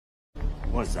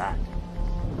What's that?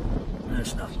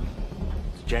 That's nothing.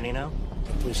 Does Jenny know?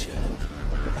 Appreciate it.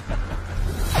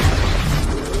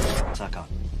 Suck on.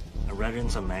 I read it in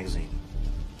some magazine.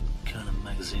 What kind of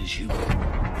magazines you?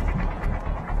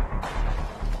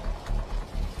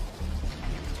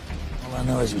 All I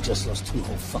know is we just lost 2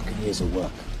 whole fucking years of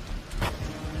work.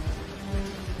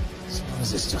 As long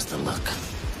as it's just a luck.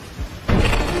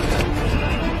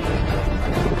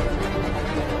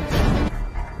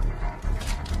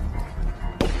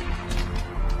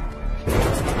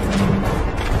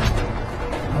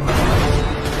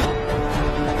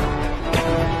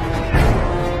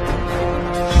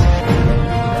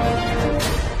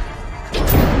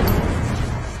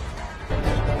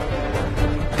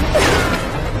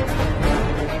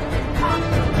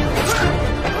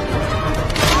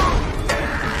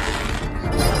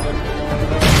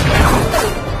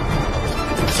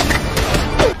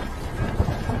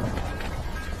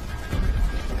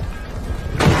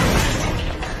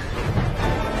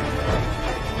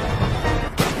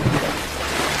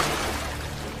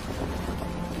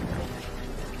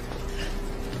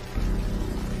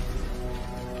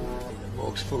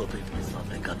 Full of people who thought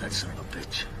they got that son of a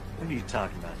bitch. What are you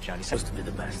talking about, Johnny? Supposed to be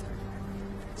the best.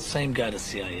 Same guy the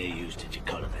CIA used at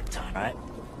Jakarta that time. Right?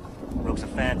 Rogue's a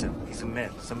phantom. He's a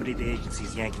myth. Somebody at the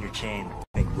agency's yanking your chain.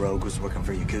 Think Rogue was working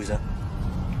for Yakuza?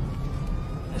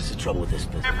 That's the trouble with this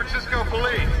business. San Francisco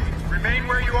police, remain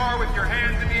where you are with your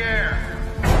hands in the air.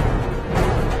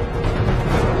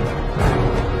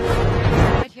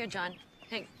 Right here, John.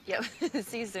 Hey, yeah.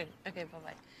 See you soon. Okay,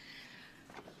 bye-bye.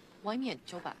 外面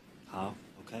走吧. Oh,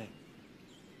 okay.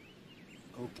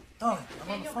 Oh, darling,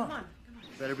 I'm on the phone. Come on.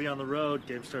 Better be on the road.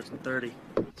 Game starts in 30.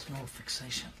 It's an old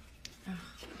fixation.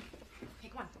 Hey,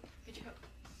 come on. Get your coat.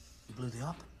 You blew the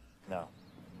op? No.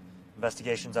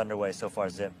 Investigation's underway. So far,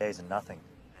 zip days and nothing.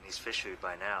 And he's fish food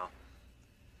by now.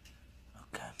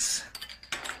 Okay.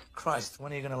 Christ,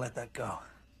 when are you gonna let that go?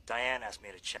 Diane asked me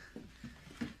to check.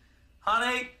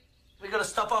 Honey, we gotta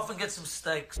stop off and get some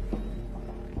steaks.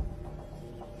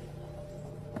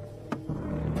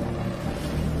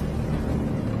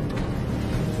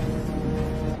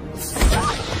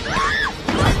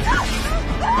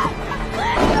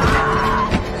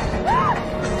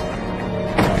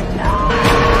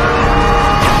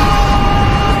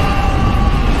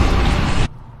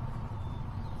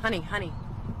 Honey.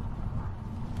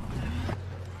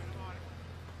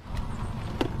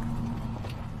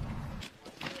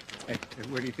 Hey,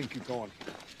 where do you think you're going?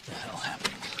 What the hell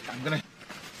happened? I'm gonna... Hey,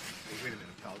 wait a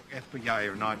minute, pal.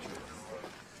 FBI or not,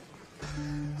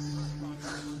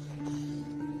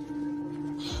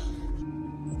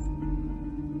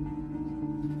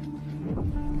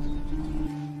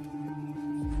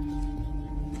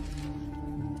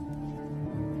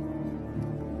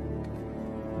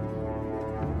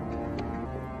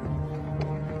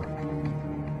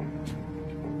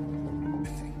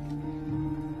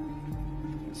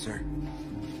 Sir.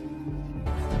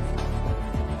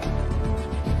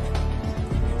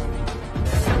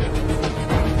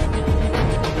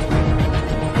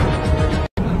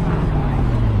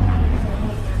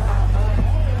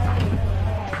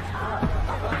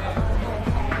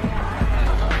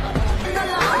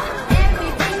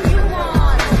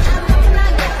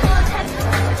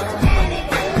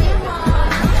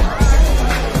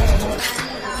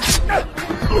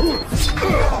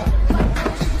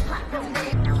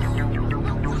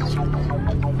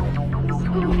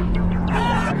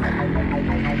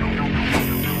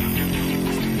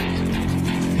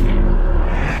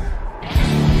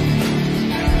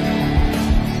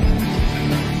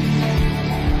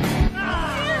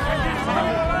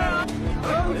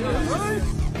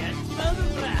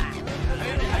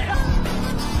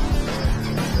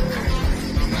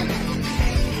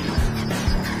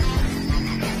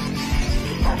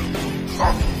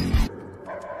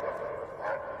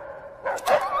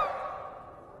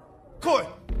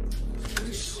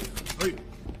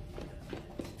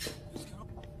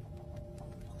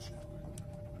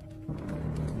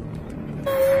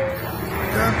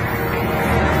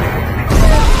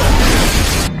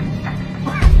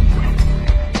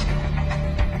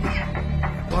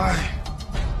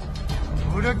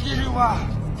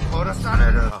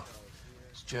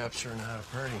 These Japs sure know how to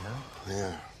party, huh?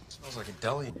 Yeah. Smells like a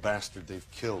deli. Bastard they've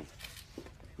killed.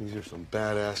 These are some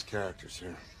badass characters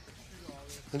here.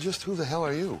 And just who the hell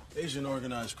are you? Asian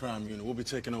Organized Crime Unit. We'll be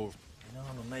taking over. You know,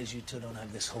 I'm amazed you two don't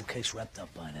have this whole case wrapped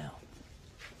up by now.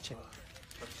 Check.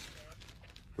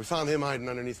 We found him hiding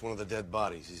underneath one of the dead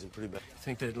bodies. He's in pretty bad... I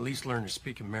think they'd at least learn to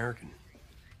speak American.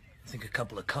 I think a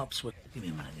couple of cops would... Give me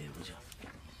a minute here, would you?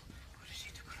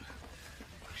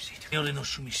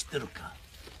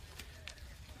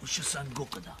 主産国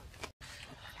だ。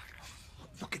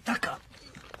どけたか。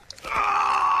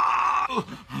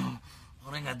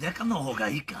俺がデカの方が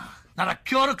いいか。なら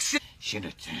協力し。死ぬ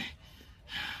って。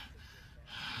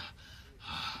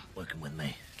Working with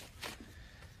me.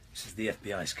 This is the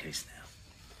FBI's case now.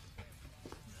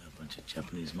 A bunch of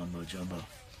Japanese mumbo jumbo.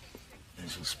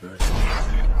 Angel spirits.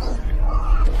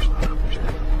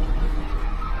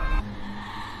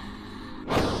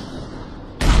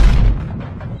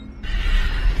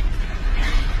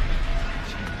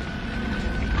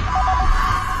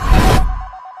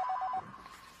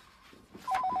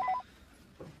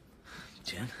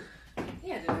 Jen?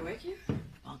 Yeah, did I wake you?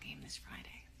 Ball game this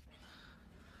Friday.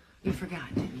 You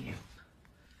forgot, didn't you?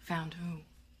 Found who?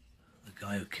 The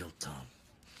guy who killed Tom.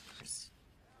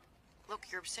 Look,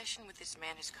 your obsession with this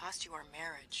man has cost you our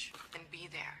marriage. Then be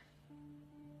there.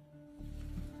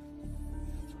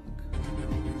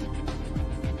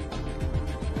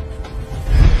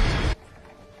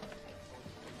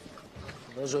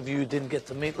 For those of you who didn't get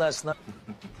to meet last night.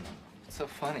 It's so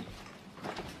funny.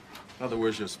 In other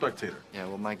words, you're a spectator. Yeah,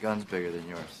 well, my gun's bigger than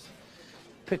yours.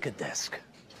 Pick a desk.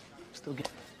 Still get.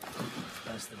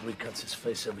 Bastard recuts his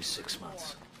face every 6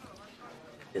 months.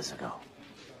 Years ago.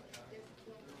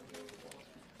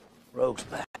 Rogue's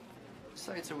back. What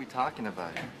sites are we talking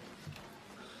about here?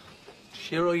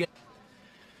 Shiro, he's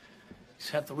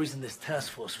half the reason this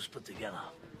task force was put together.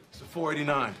 It's the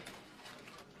 489.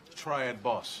 Triad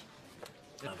boss.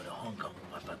 Over to Hong Kong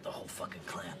and wipe out the whole fucking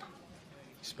clan.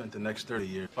 He spent the next 30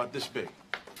 years about this big.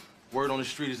 Word on the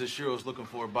street is that Shiro's looking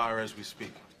for a buyer as we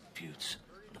speak. Feuds.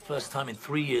 The first time in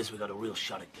 3 years we got a real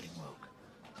shot at getting Rogue.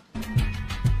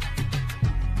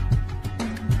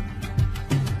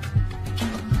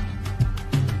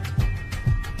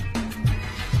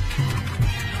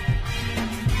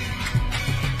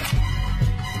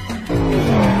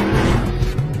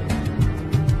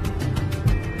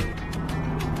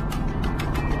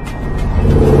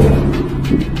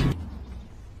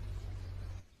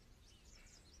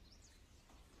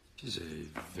 She's a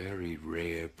very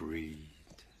rare breed.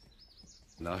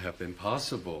 Now have been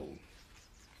possible,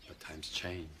 but times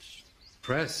change.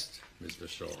 Pressed, Mr.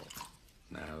 Shaw,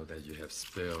 now that you have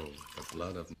spilled the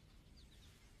blood of...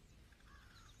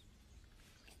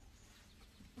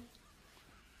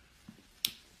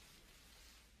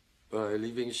 By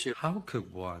leaving Shiro, how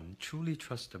could one truly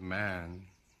trust a man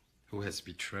who has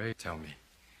betrayed? Tell me.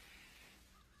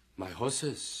 My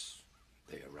horses,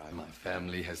 they arrived. My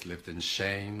family has lived in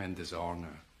shame and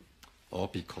dishonor, all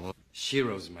because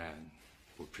Shiro's man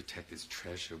will protect his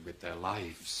treasure with their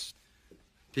lives.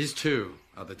 These two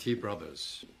are the T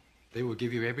brothers. They will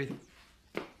give you everything.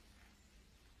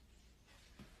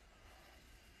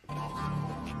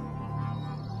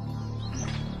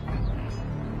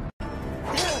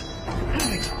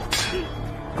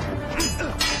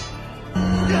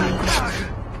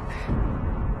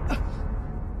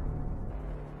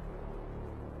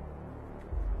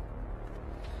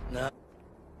 Now,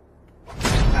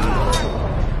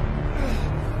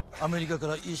 アメリカか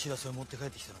らいい知らせを持って帰っ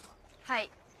てきたのか。はい。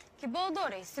希望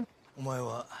通りすぐ。お前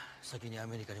は先にア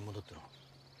メリカに戻ってろ。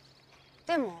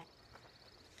でも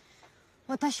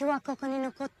私はここに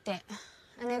残って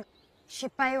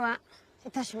失敗は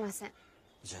いたしません。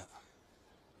じゃあ、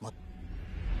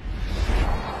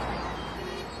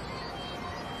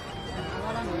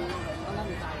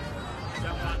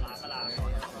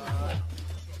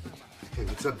Hey,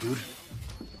 what's up, dude?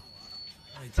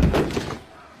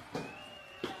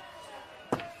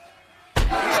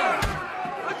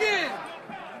 Again!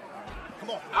 Come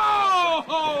on.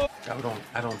 Oh!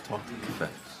 I don't talk to you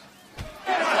fast.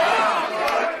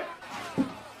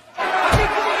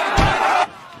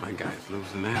 My guy's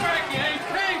losing that. Frankie ain't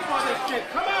paid for this shit.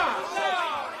 Come on!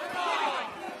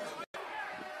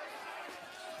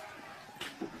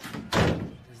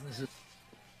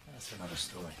 that's another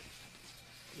story.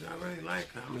 I really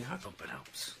like that. I mean, how Hope it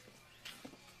helps.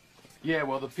 Yeah,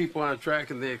 well, the people on track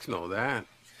and they know that.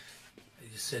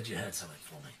 You said you had something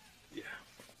for me. Yeah.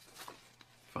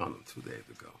 Found them 2 days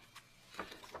ago.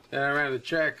 And I ran a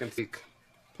check and the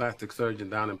plastic surgeon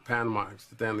down in Panama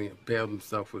accidentally impaled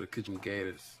himself with a kitchen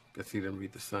gators. Guess he didn't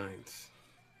read the signs.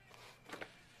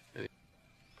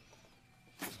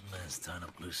 Man's tying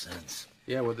up loose ends.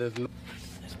 Yeah, well, there's no...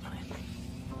 There's money.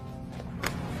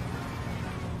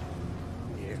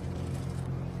 Here.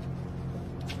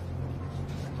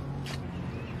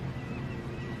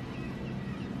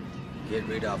 Get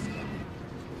rid of him.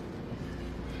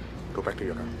 Go back to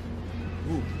your car.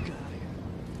 Ooh, get out of here.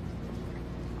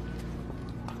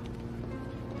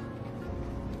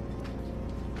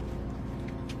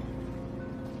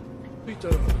 Peter,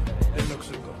 連絡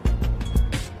するか。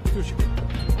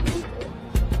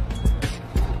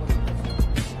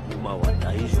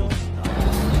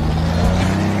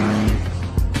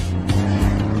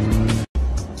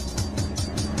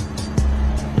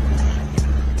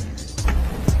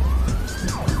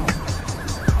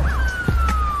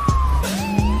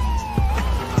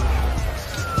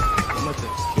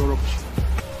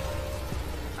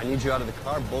I need you out of the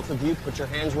car, both of you. Put your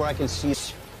hands where I can see.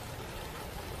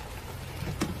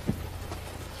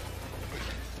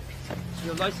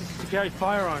 Your license is to carry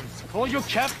firearms. Call your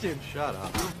captain. Shut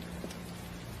up.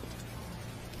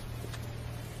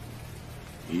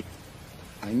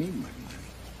 I need my money.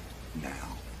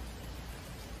 Now.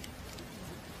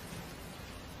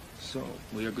 So,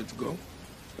 we are good to go?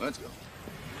 Let's go.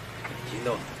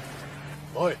 Kilo.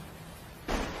 Oi.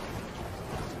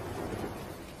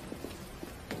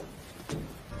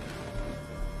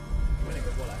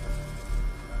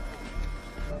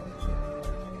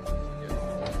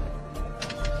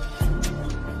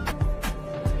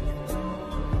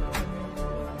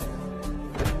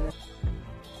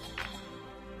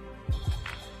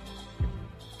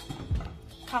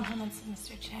 Compliments of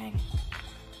Mr. Chang.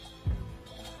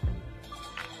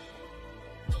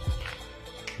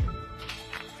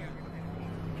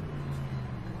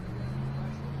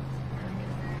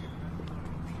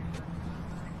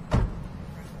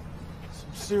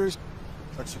 Some serious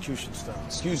execution style.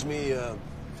 Excuse me,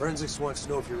 forensics wants to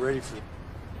know if you're ready for...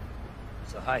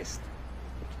 It's a heist.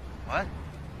 What?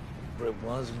 Whatever it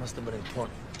was, it must have been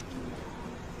important.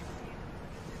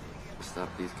 Stop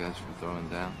these guys from throwing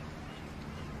down.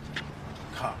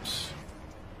 Cops.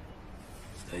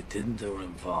 If they didn't, they were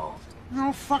involved.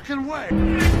 No fucking way!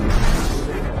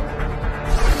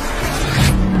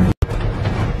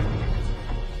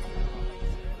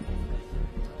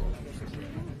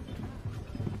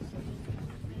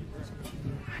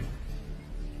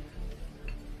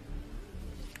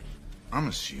 I'm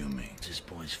assuming. This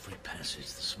boy's free passage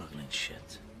to smuggling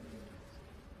shit.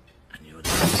 And you're...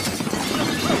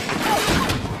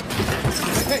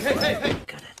 Hey!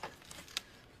 Got it.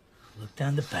 Look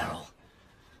down the barrel.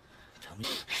 Tell me...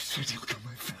 He said he'll kill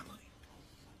my family.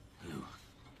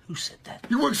 Who said that?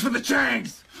 He works for the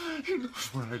Changs! He knows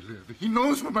where I live. He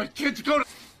knows where my kids go to... What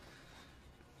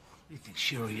do you think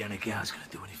Shiro Yanagawa's gonna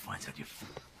do when he finds out you're...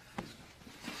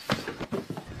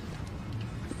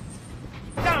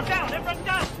 Down! Everyone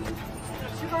down!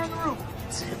 Shoot her in the room.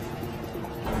 That's it.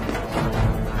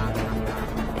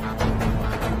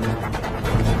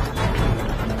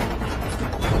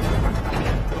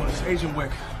 Oh, it's Agent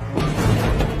Wick.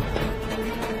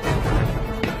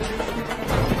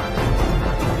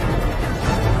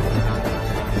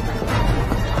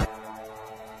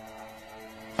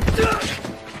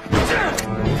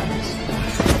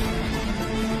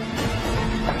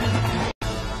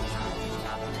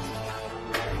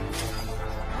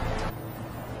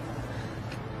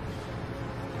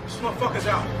 This motherfucker's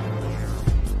out.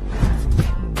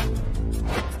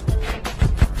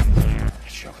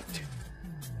 Shut it.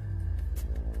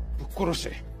 ぶっ殺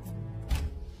せ。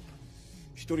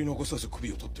一人残さず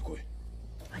首を取ってこい。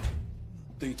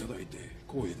でいただいて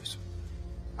光栄です。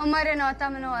お前の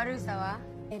頭の悪さは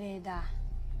命令だ。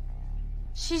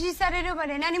指示されるま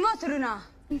で何もするな。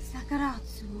逆らう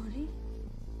つもり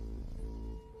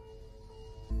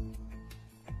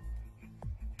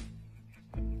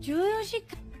？14時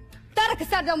間誰か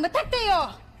サラダを待って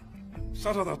よ。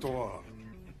サラダとは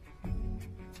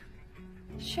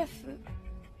シェフ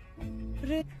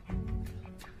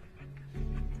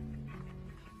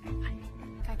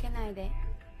かけないで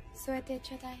添えて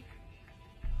ちょうだい。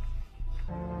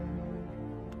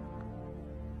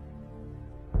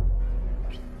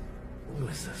Who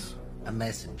is this? A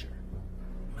messenger.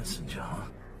 Messenger, huh?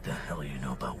 The hell you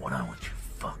know about what I want you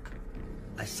fuck?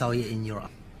 I saw you in your...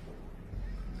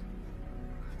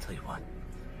 Tell you what.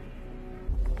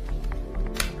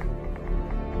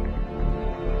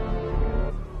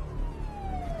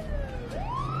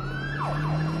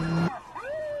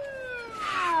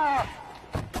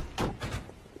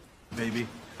 Baby.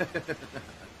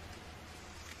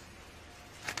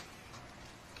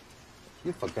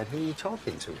 You forget who you're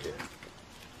talking to here.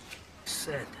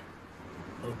 Said,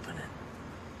 open it.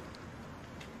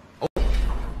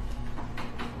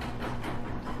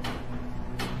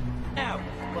 Now,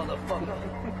 motherfucker.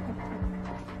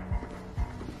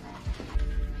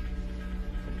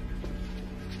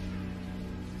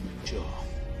 Joe.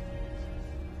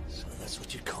 So that's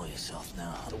what you call yourself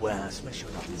now, huh? The warehouse, make sure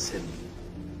nothing's hidden.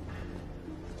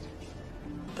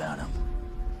 About him.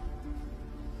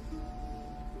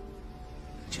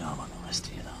 Job on the rest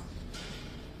of you, though.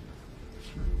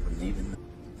 And even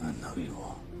I know you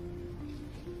all.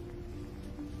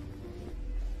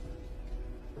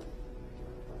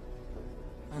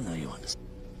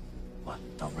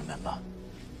 don't remember.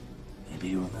 Maybe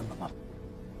you remember my...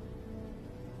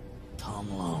 Tom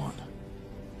Lone.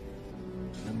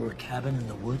 Remember a cabin in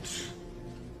the woods?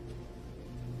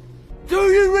 Do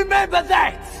you remember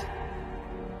that?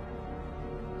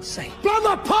 Say, blow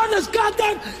my partner's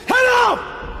goddamn head off!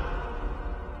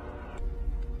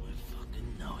 I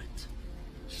fucking know it.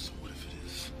 So what if it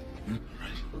is?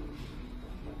 Right?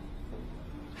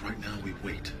 Right now we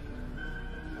wait.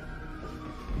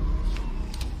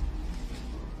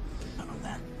 None of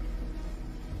that.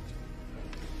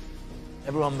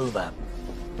 Everyone move out.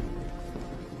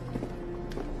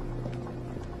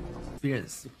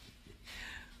 Yes.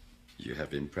 You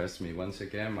have impressed me once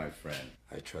again, my friend.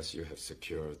 I trust you have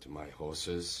secured my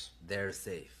horses. They're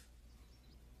safe.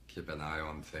 Keep an eye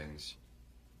on things.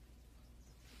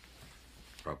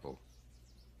 Trouble.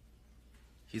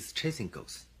 He's chasing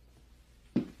ghosts.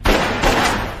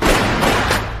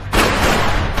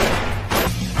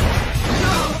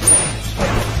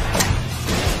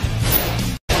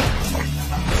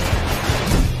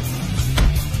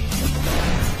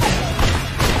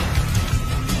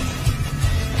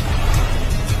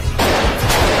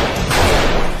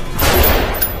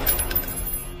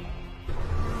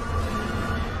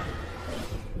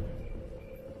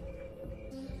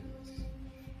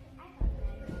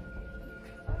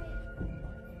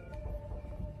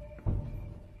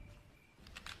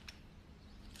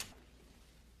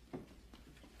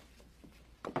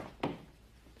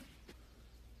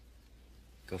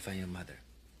 Go find your mother.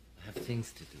 I have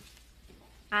things to do.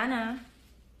 Anna.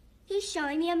 He's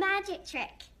showing me a magic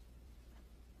trick.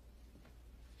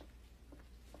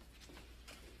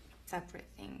 Separate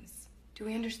things. Do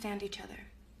we understand each other?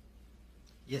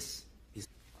 Yes.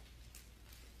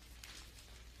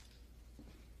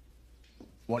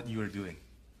 What you are doing?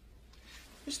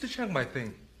 Mr. Chang, my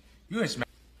thing. You is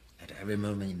At every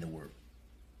moment in the world,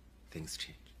 things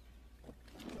change.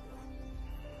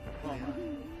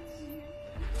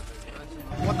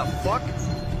 What the fuck?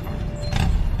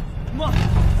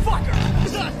 Motherfucker!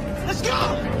 Let's go!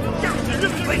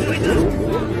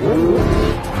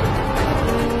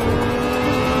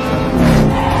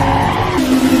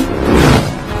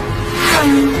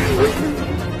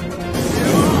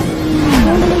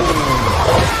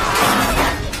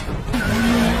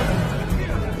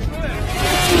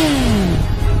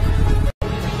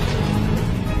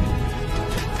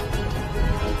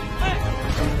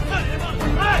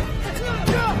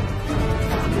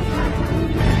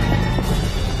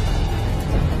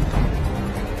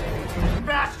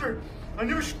 I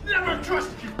never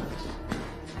trusted you.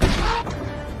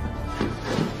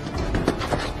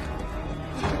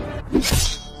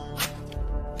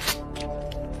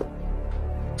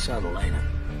 Saddle Lena.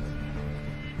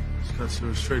 It's got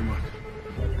Sir's trademark.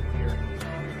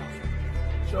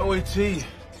 Joey T.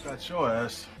 Got your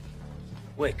ass.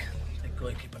 Wick, take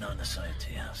go keep an eye on the side of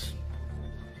T house.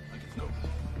 No.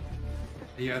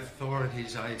 The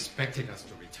authorities are expecting us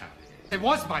to retaliate. It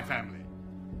was my family.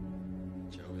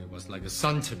 Joey was like a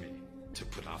son to me, to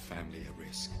put our family at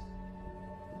risk.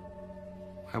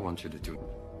 I want you to do...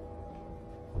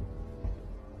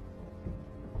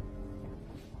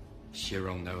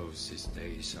 Shiro knows his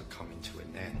days are coming to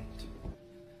an end.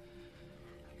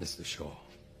 Mr. Shaw.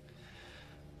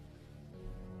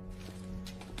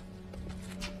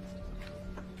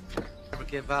 Never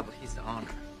give up, he's the honor.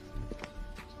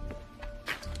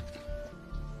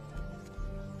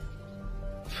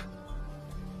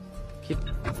 Keep...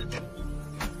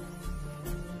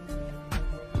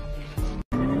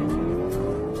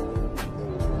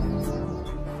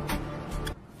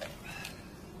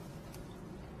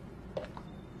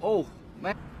 Oh,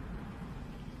 man.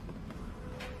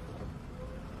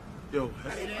 Yo.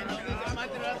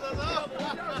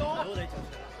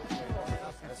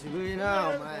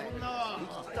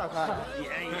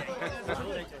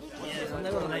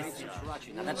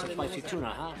 That's a spicy tuna,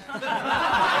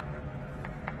 huh?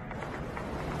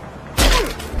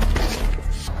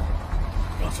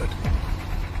 Nothing.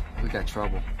 We got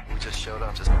trouble. We just showed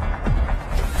up.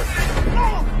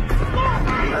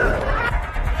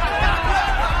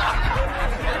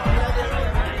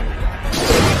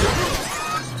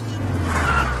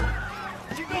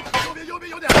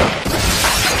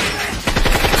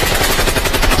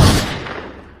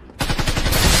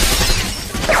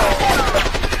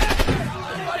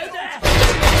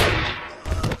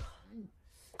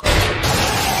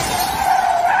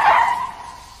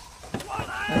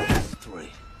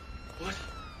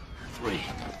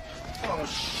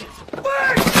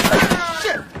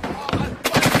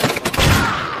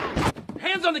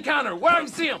 Hands on the counter! Where I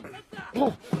see him!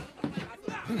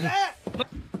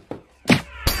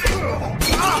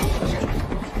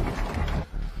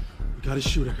 Gotta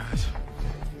shoot her, guys.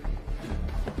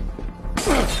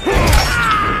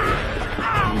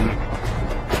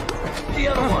 The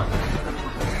other one.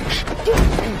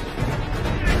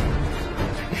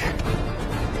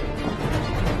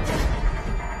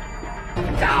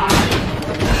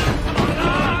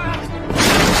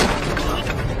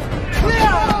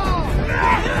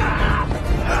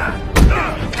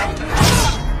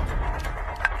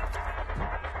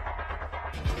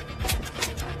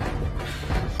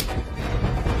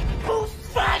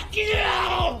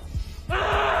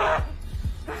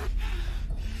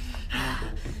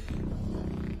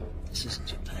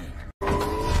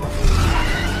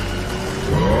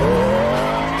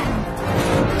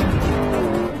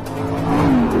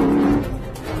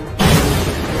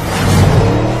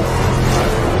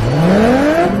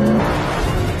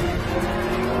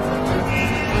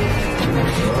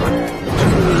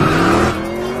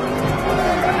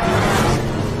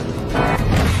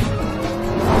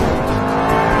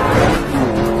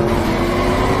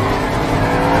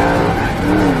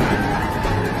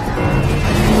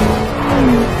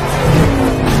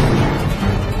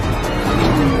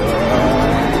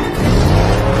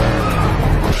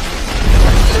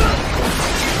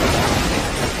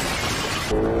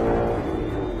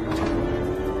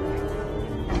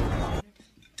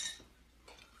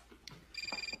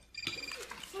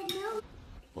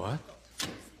 What?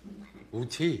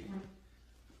 OT?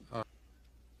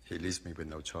 He leaves me with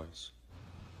no choice.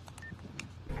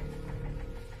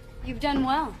 You've done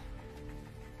well.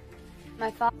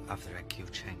 My father. After I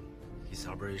killed Cheng, his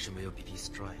operation will be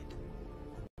destroyed.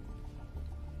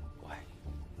 Why?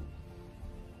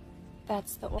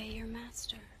 That's the way, your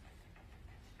master.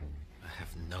 I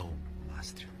have no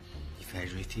master. If I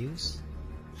refuse,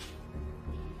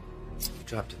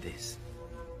 drop to this.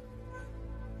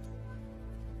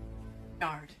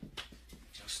 Guard.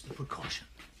 Just a precaution.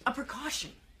 A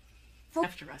precaution.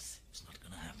 After us. It's not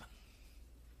gonna happen.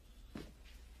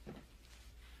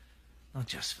 Not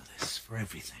just for this, for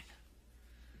everything.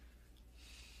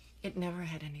 It never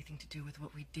had anything to do with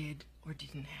what we did or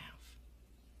didn't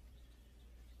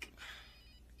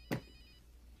have.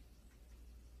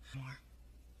 More.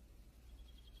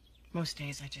 Most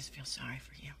days I just feel sorry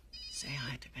for you. Say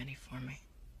hi to Benny for me.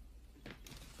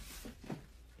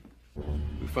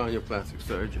 We found your plastic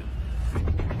surgeon.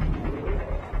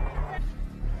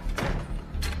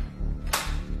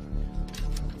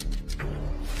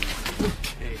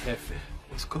 Hey, Jefe,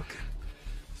 what's cooking?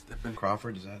 Stephen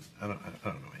Crawford, is that? I don't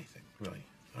know anything, really.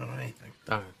 I don't know anything.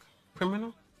 Dark.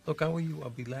 Criminal? Look, how are you? I'll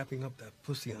be lapping up that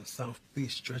pussy on South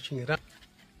Beach, stretching it out.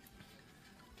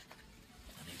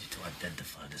 I need you to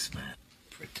identify this man.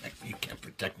 Protect me. You can't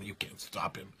protect me. You can't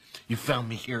stop him. You found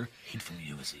me here. He'd from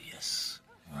you as a yes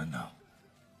or a no.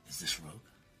 Is this rogue?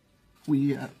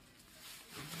 We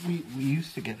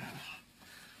used to get out.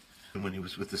 And when he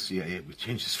was with the CIA, we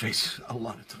changed his face a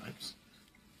lot of times.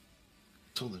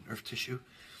 Sold the nerve tissue,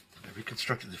 and I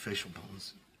reconstructed the facial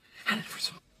bones. Had it for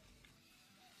so.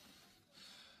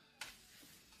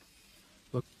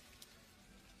 Look,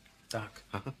 Doc.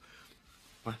 Huh?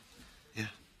 What?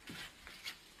 Yeah.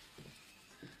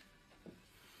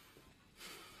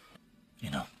 You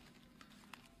know,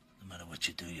 no matter what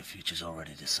you do, your future's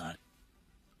already decided.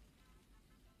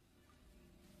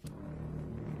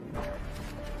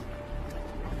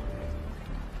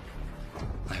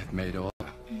 I have made all. I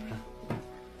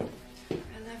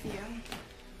love you.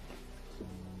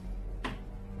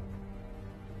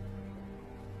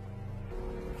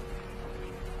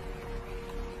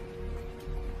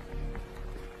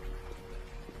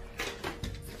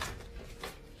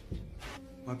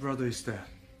 My brother is dead.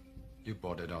 You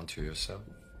brought it onto yourself.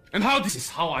 And how this is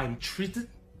how I'm treated?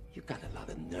 You got a lot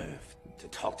of nerve to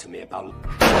talk to me about.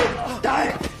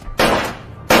 Die!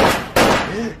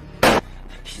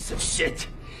 Piece of shit.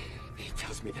 He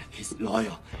tells me that he's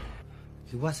loyal.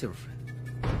 He was your friend.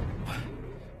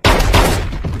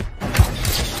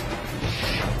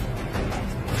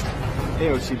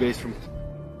 AOC base from.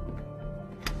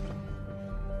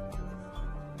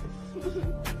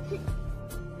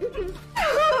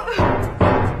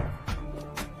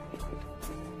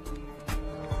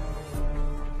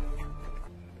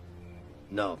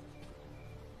 No.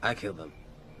 I killed them.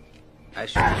 I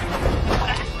shoot.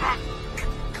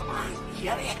 Come on,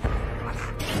 get it.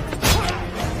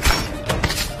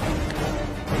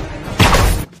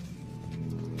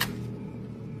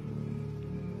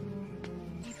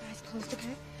 You guys closed,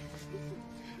 okay?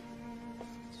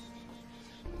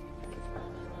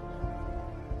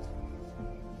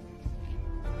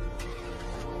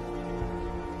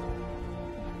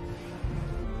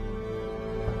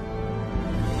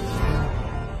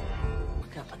 What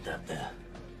happened out there?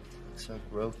 Chuck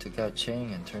Rogue took out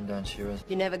Chang and turned down Shira's.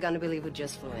 You're never gonna believe who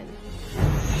just flew in.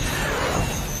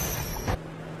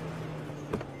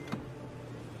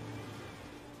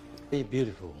 Be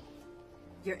beautiful.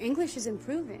 Your English is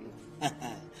improving.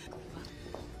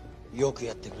 よく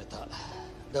やってくれた。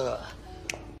だが、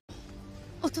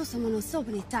お父様のそ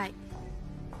ばにいたい。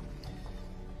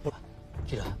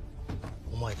キラ、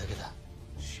お前だけだ。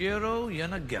 Shiro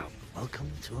Yanagao, welcome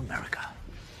to America.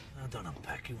 Now don't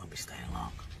unpack, you won't be staying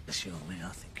long. Surely, I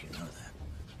think you know that.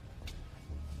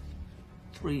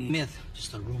 3 Myth,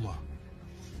 just a rumor.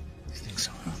 You think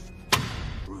so, huh?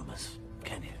 Rumors,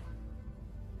 can you?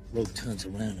 Rogue turns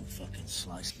around and fucking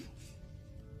slices you.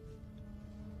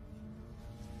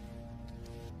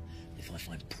 If I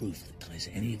find proof that ties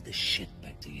any of this shit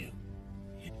back to you.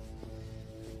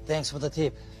 Thanks for the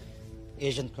tip,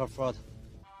 Agent Crawford.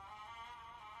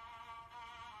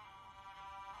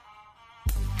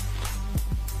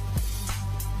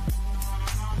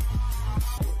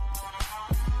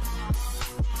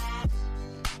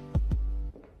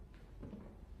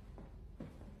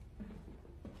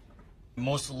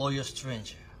 Most loyal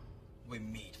stranger we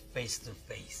meet face to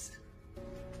face.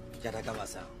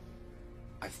 Yadagawa-san,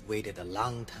 I've waited a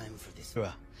long time for this.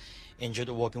 Enjoyed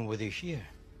working with you here.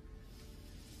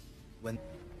 When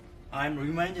I'm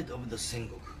reminded of the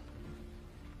Sengoku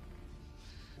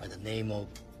by the name of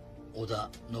Oda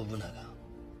Nobunaga,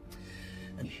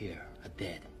 and here are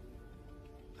dead.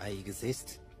 I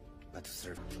exist, but to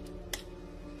serve.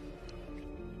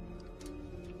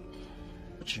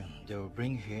 They will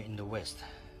bring here in the West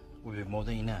will be more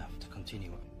than enough to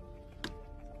continue.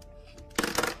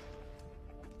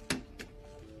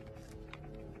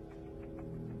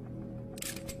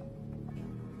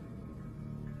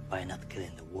 By not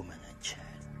killing the woman and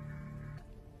child.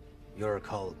 You're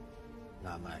called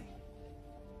Namai.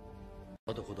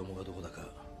 まだ子供がどこだか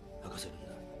明かせるんだ。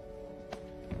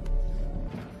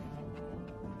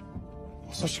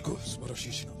まさしく素晴らし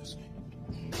い品ですね。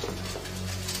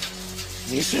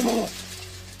偽物。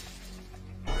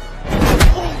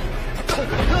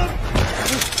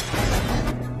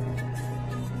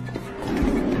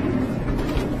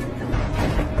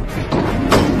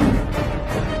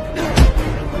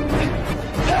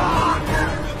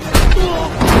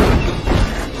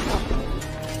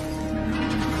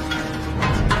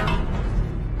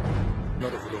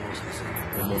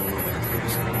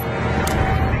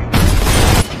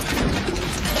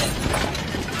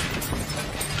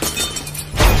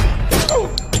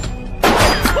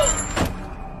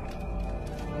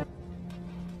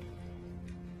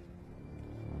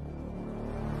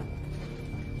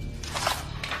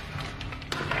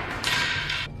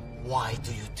Why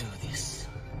do you do this?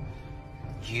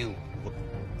 You.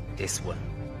 This one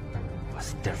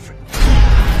was different.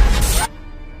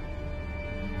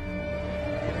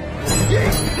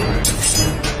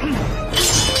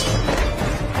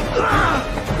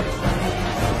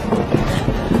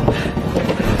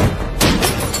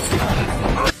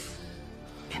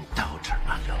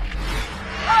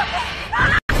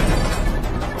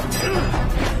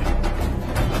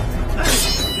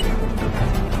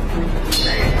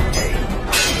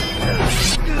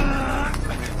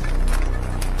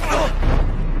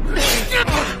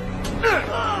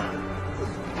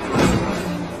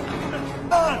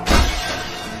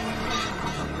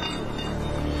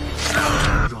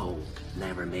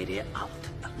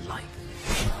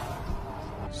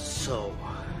 So,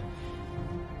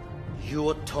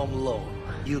 you're Tom Long.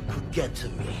 You could get to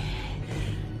me.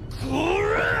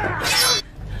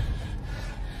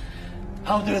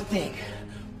 How do you think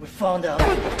we found out?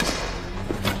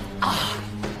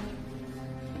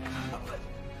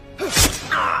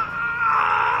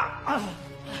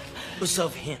 Because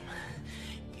of him,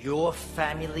 your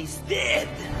family's dead.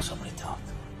 Somebody talk.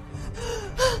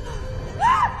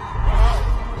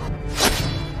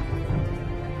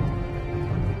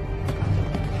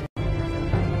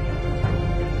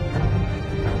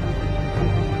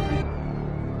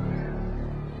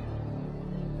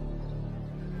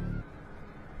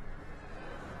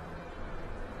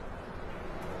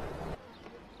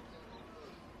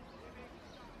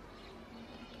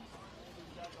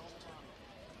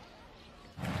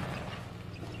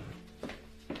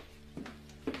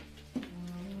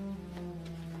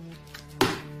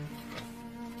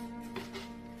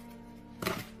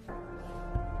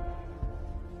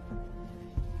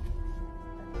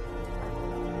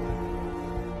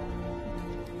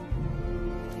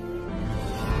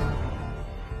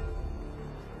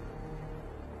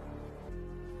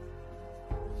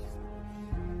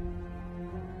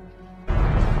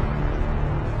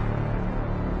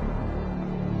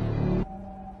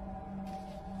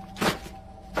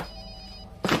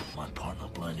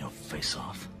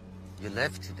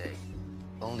 left today.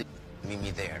 Only meet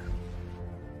me there.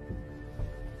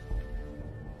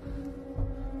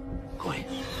 Quiet.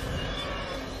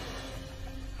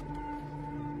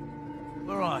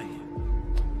 Where are you?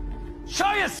 Show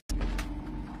us!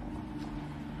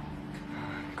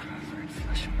 Crawford,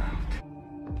 flush him out.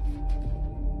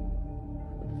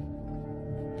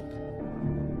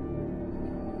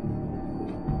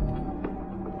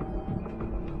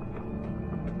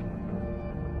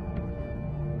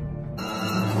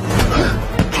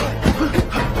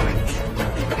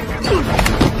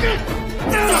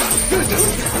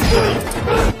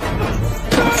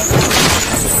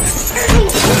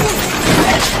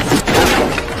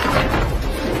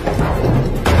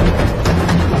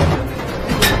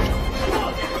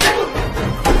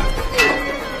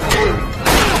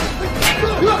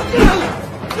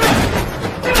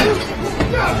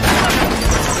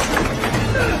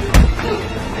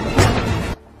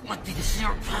 What did the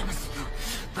sheriff promise you?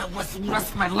 That was the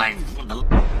rest of my life for the...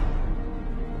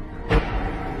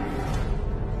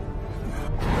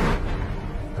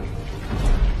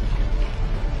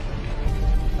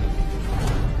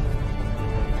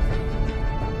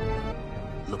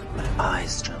 Look at my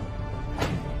eyes, Joe.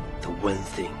 The one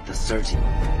thing, the certain.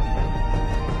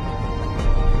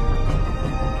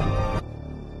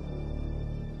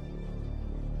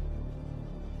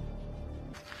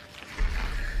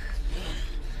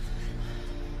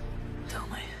 Tell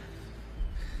me.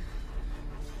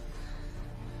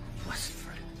 What's the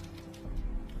threat?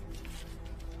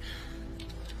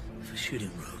 If I shoot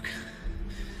him rogue,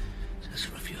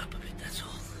 just rough you up a bit, that's all.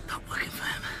 Not working for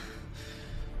him.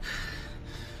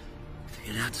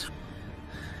 Figured out some.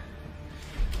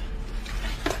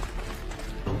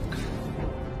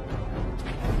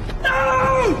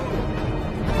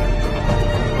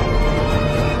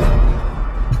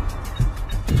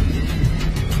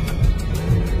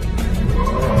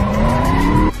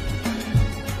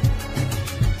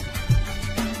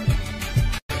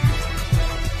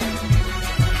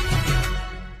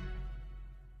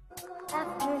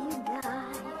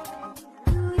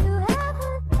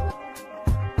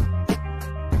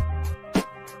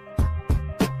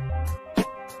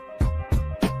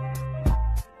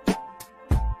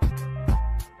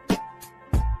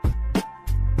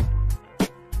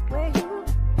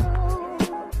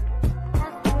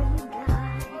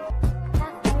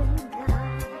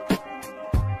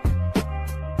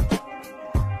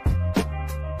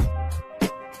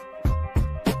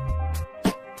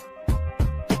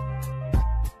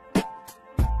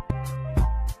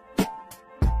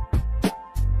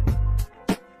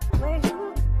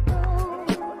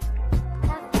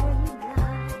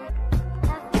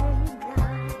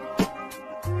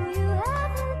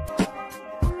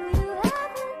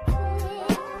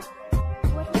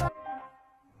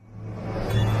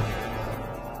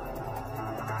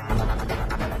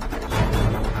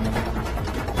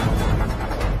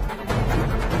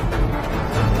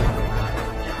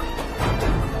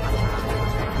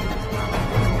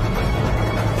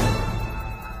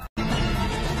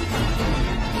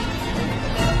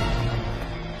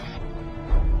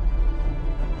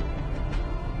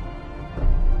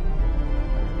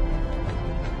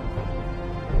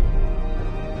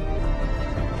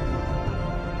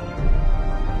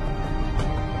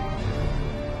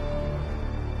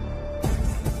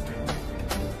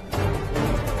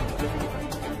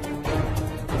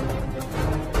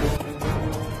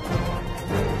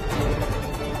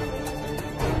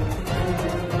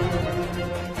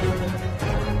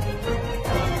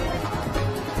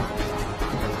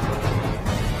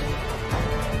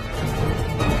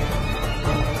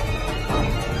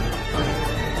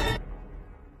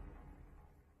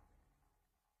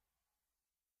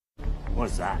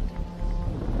 What's that?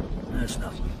 That's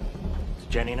nothing. Does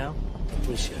Jenny know?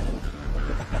 Appreciate it.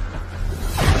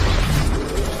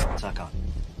 Suck on.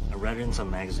 I read it in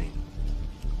some magazine.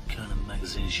 What kind of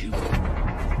magazines you?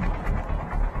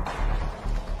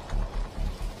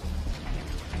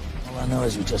 All I know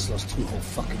is we just lost 2 whole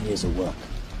fucking years of work.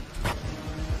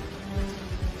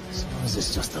 As long as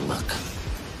it's just a luck.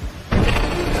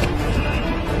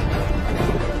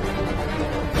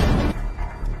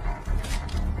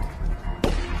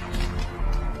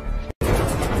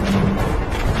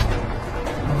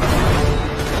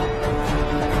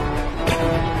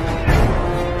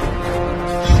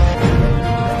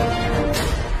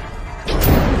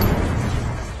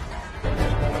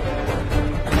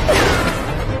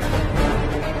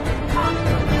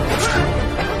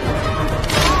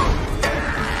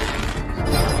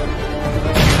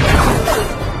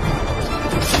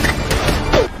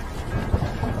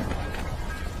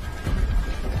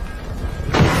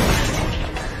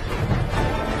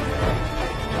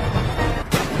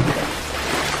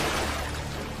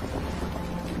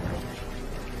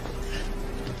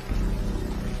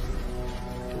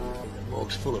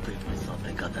 full of people who thought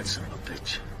they got that son of a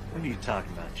bitch. What are you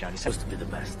talking about, Johnny? He's supposed to be the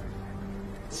best.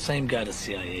 Same guy the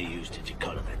CIA used in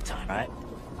Jakarta that time, right?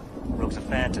 Rogue's a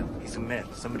phantom. He's a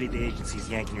myth. Somebody at the agency's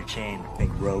yanking your chain.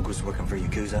 Think Rogue was working for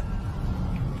Yakuza?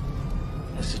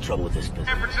 That's the trouble with this business.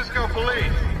 San Francisco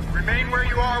police, remain where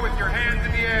you are with your hands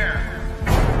in the air.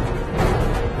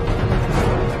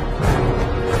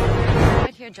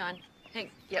 Right here, John. Hey,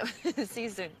 yep. See you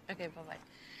soon. Okay, bye-bye.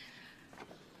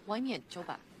 外面走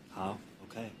吧. Oh,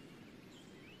 okay.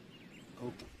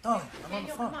 Oh, darling, I'm on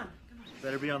the phone. Come on.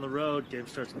 Better be on the road. Game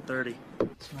starts in 30.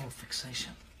 It's no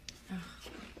fixation.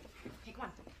 Hey, come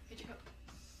on. Get your coat.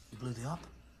 You blew the op?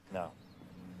 No.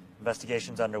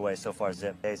 Investigation's underway. So far,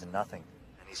 zip. Days and nothing.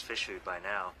 And he's fish-food by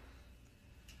now.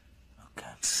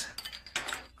 Okay.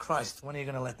 Christ, when are you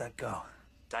gonna let that go?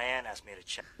 Diane asked me to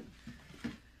check.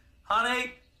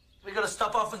 Honey, we gotta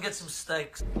stop off and get some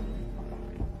steaks.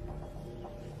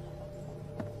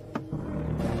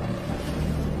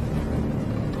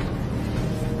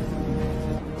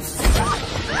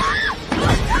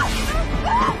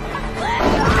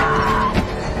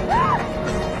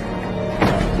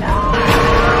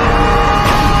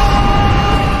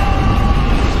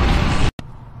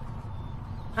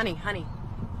 Honey.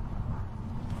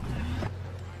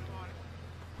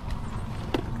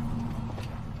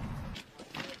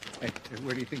 Hey,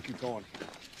 where do you think you're going? What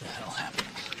the hell happened?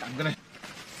 I'm gonna... Hey,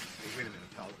 wait a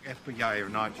minute, pal. FBI or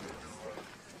not,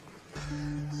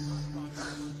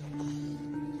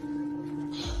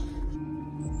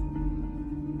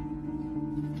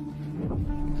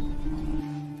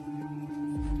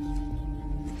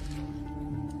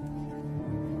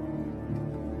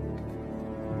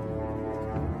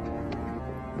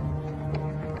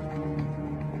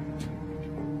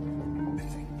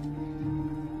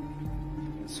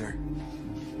 Sir.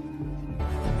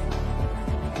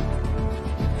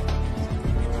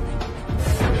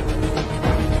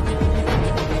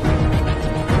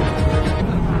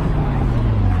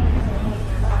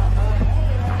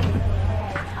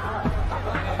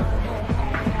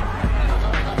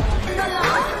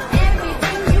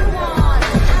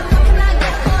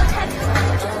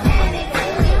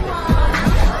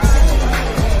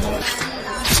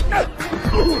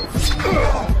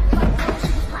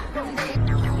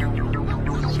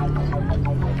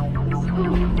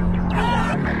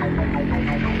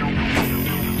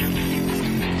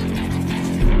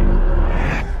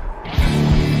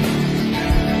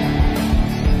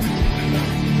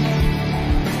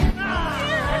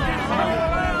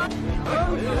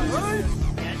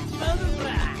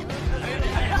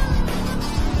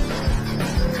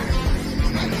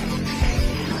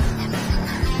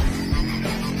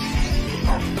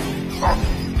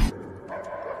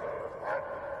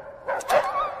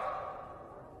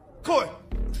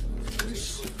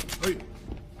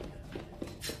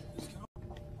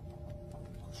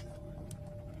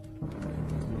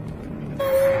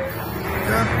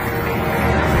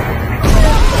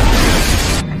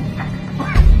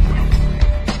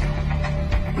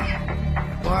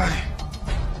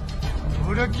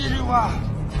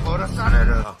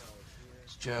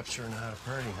 Japs sure know how to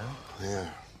party, huh? Yeah.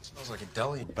 Smells like a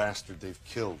deli. Bastard they've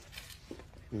killed.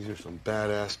 These are some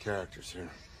badass characters here.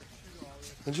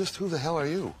 And just who the hell are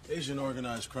you? Asian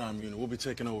Organized Crime Unit. We'll be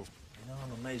taking over. You know,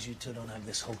 I'm amazed you two don't have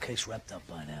this whole case wrapped up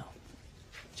by now.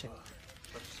 Check.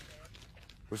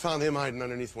 We found him hiding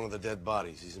underneath one of the dead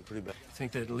bodies. He's in pretty bad. I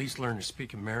think they'd at least learn to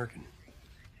speak American.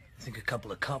 I think a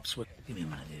couple of cops would... Give me a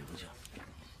minute here, would you?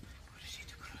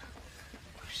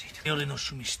 Yori no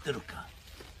shumi shiteru ka?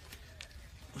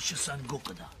 Usha-san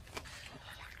goku da.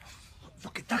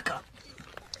 Doketa ka?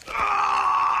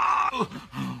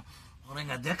 Ore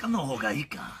ga deka no hou ga ii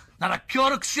ka? Nara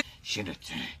kyōroku shi...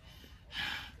 Shinute.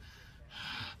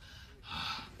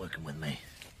 Working with me.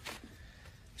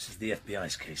 This is the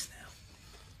FBI's case now.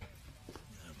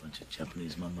 A bunch of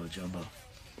Japanese mumbo-jumbo.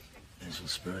 Visual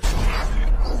spirit.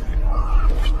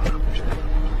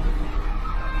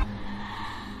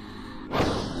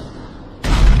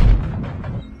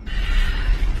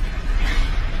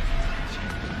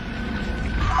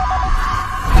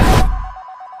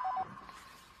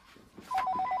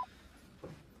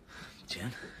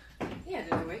 Jen? Yeah,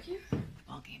 did I wake you?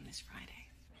 Ball game this Friday.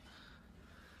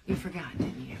 You forgot,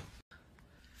 didn't you?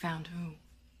 Found who?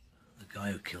 The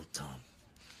guy who killed Tom.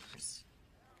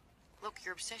 Look,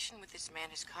 your obsession with this man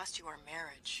has cost you our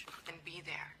marriage. And be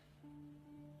there.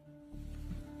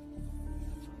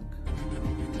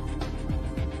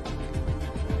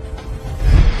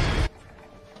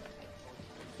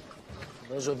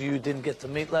 Those of you who didn't get to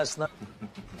meet last night.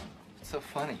 It's so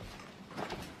funny.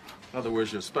 In other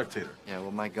words, you're a spectator. Yeah,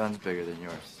 well, my gun's bigger than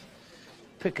yours.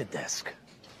 Pick a desk.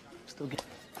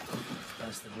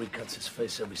 Bastard recuts his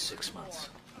face every 6 months.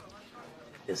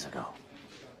 Years ago.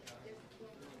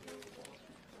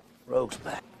 Rogue's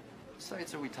back. What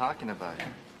sites are we talking about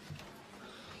here?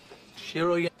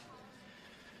 Shiro, yeah.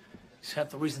 He's half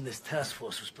the reason this task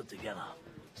force was put together.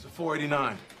 It's the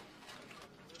 489.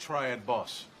 Triad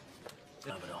boss.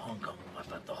 Yeah, but Hong Kong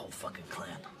wiped out the whole fucking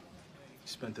clan. He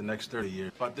spent the next 30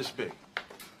 years about this big.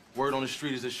 Word on the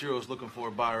street is that Shiro's looking for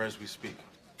a buyer as we speak.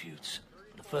 Feuds.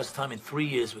 For the first time in 3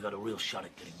 years, we got a real shot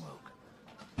at getting Rogue.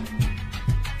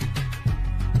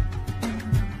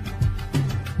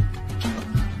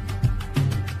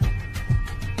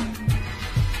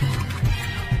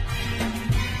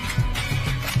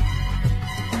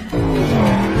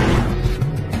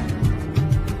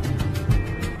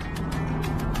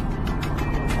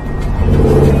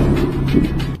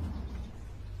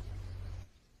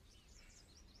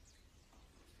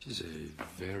 She's a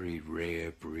very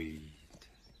rare breed.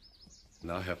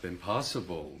 Now have been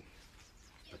possible,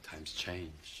 but times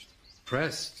changed.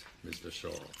 Pressed, Mr.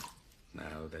 Shaw,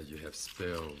 now that you have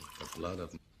spilled the blood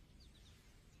of...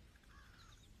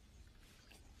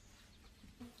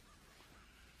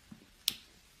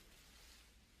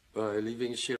 By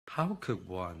leaving Shiro... How could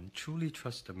one truly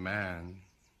trust a man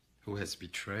who has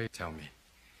betrayed? Tell me.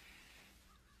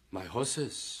 My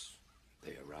horses,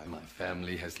 they arrived. My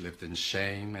family has lived in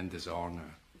shame and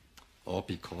dishonor. All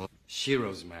because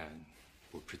Shiro's man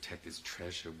will protect his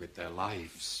treasure with their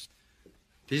lives.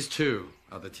 These two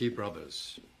are the T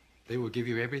brothers. They will give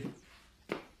you everything.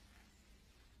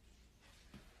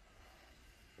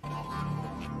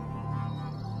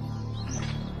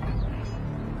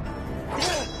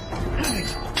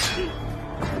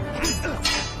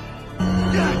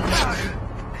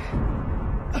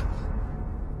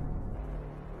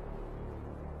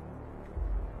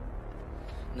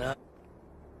 No.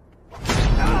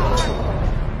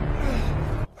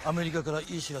 アメリカからい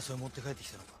い知らせを持って帰って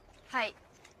きたのか。はい。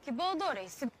希望通り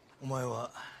すぐ。お前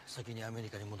は先にアメリ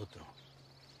カに戻ってろ。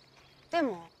で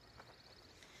も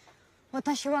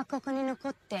私はここに残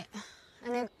って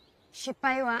失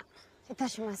敗はいた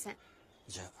しません。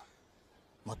じゃあ。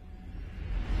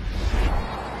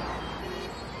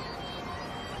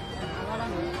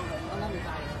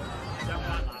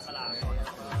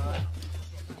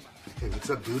Hey, what's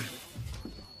up, dude?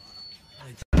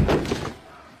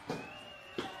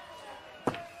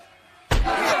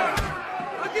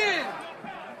 Again!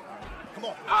 Come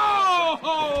on.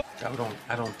 Oh!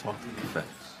 I don't talk to defense.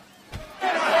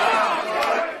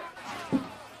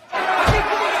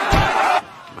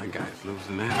 My guy's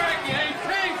losing now. You ain't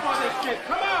paying for this shit.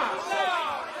 Come on!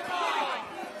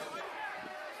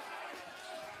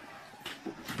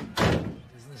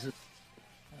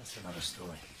 That's another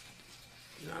story.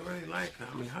 I really like that.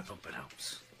 I mean, I hope it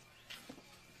helps.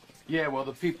 Yeah, well,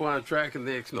 the people on the track and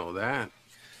the know that.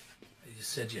 You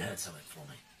said you had something for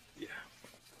me. Yeah.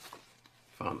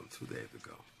 Found them 2 days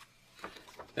ago.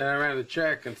 And I ran the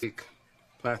check and the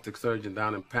plastic surgeon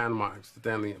down in Panama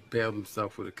accidentally impaled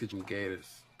himself with a kitchen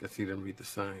gators. Guess he didn't read the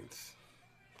signs.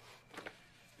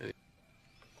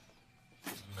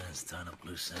 Man's tying up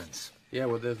loose ends. Yeah,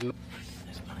 well, there's no...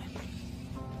 There's money.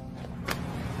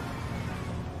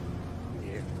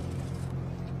 Yeah.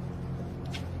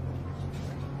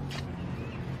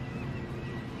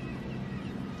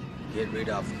 Get rid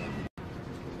of them.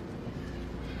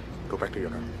 Go back to your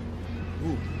car.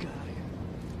 Ooh,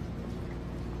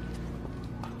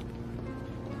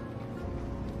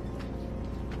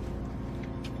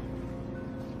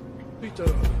 Peter,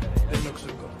 en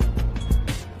Mexico.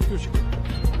 Here she goes.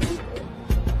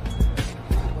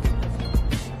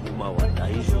 馬は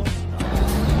大丈夫だ。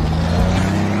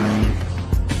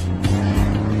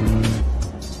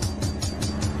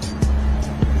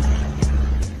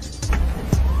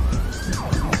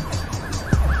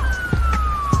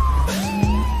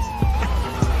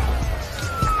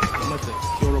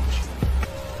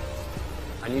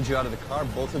I need you out of the car.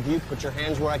 Both of you, put your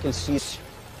hands where I can see.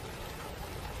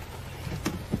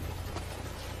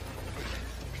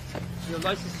 Your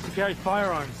license to carry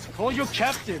firearms. Call your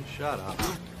captain. Shut up.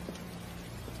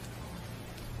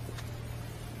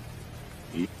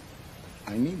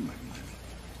 I need my money.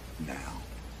 Now.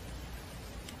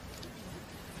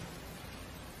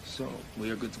 So, we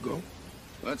are good to go?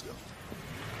 Let's go.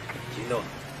 Gino.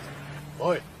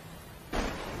 Oi.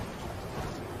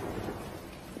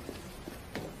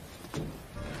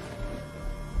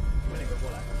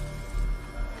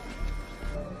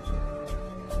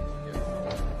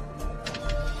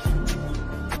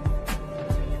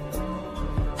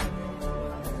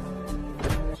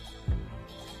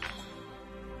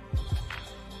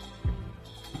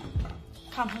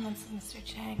 Compliments of Mr.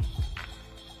 Chang.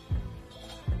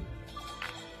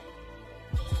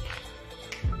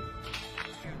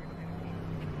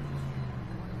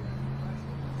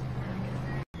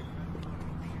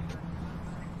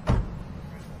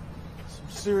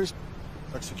 Serious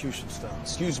execution style.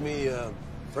 Excuse me,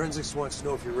 forensics wants to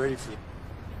know if you're ready for...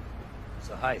 It's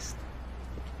a heist.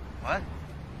 What?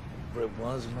 Whatever it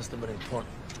was, it must have been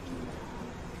important.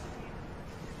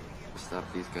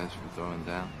 Stop these guys from throwing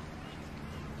down.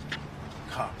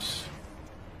 Cops.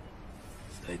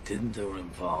 If they didn't, they were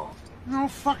involved. No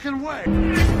fucking way!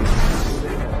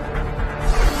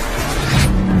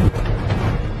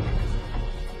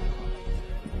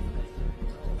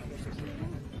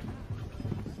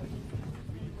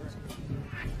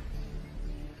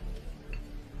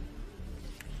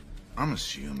 I'm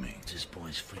assuming This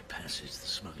boy's free passage to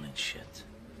smuggling shit.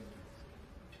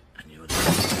 And you're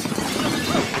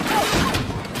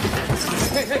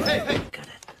Hey! Got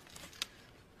it.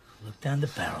 Look down the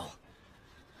barrel.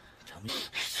 Tell me.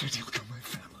 He said he'll kill my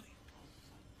family.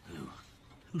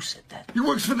 Who said that? He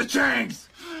works for the Changs!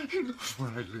 He knows where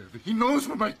I live. He knows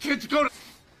where my kids go to... What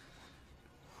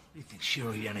do you think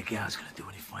Shiro Yanagawa's gonna do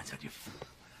when he finds out you're...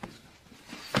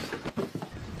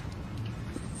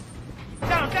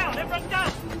 Down! Everyone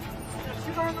down!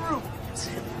 Shoot her in the room! That's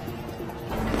him.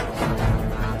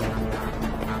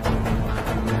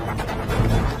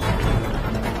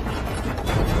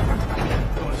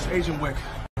 Oh, it's Agent Wick.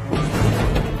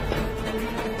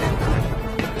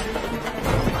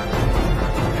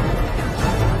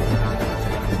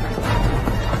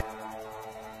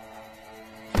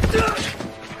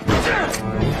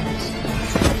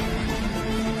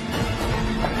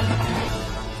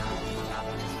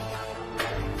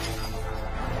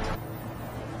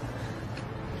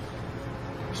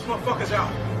 This motherfucker's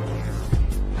out.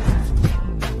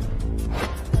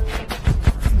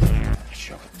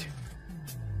 Shove it.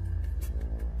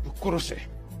 ぶっ殺せ。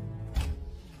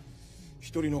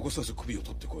一人残さず首を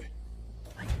取ってこい。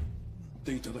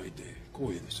でいただいて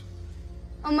光栄です。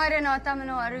お前らの頭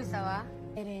の悪さは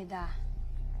命令だ。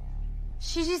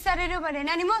指示されるまで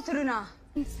何もするな。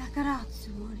逆らうつ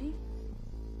もり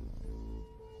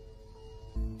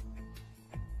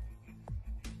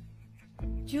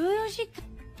？14時間。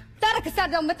誰かサ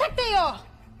ラダを待ってよ。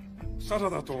サラ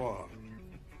ダとは。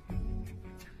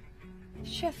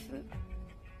シェフ。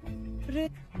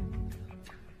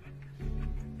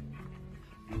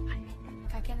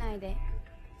かけないで。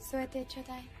添えてちょう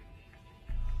だい。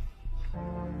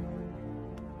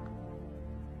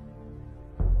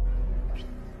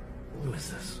Who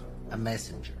is this? A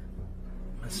messenger.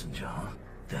 Messenger, huh?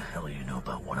 The hell you know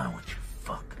about what I want you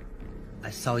fuck? I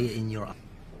saw you in your...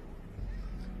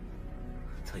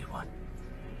 Tell you what.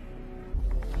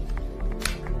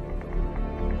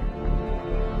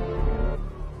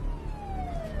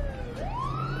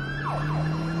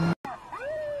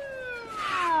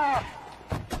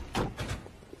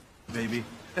 Baby.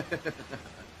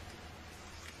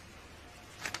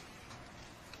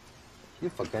 You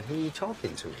forget who you're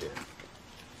talking to here.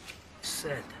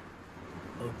 Said,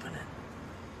 open it.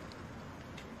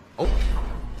 Oh.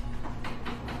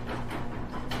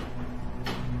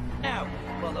 Now,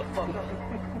 motherfucker.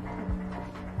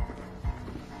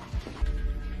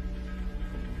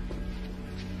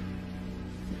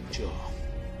 Joe.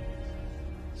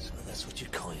 So that's what you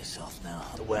call yourself now.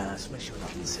 The warehouse, make sure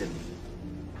nothing's hidden.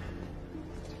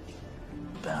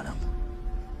 About him.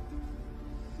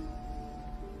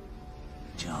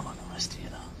 Job on the rest of you,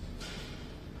 though.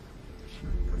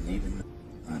 And even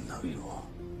I know you all.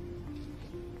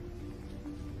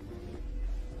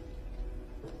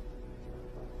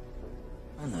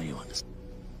 I know you understand.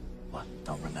 What?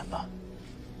 Don't remember?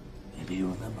 Maybe you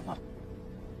remember my...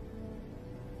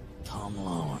 Tom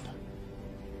Lone.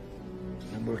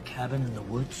 Remember a cabin in the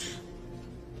woods?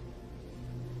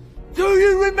 Do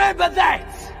you remember that?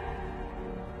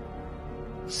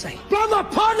 Say, blow the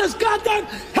partner's goddamn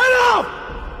head off! I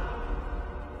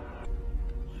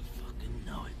fucking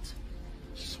know it.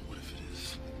 So what if it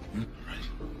is? Right.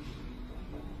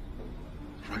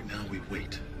 Right now we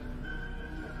wait.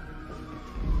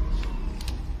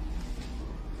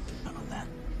 Not on that.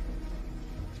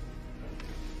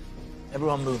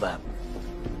 Everyone move out.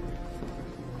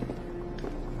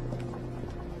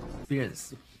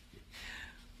 Yes.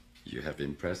 You have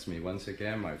impressed me once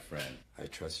again, my friend. I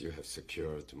trust you have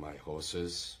secured my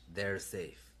horses. They're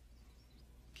safe.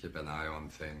 Keep an eye on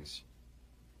things.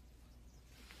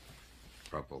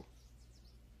 Trouble.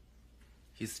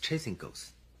 He's chasing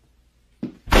ghosts.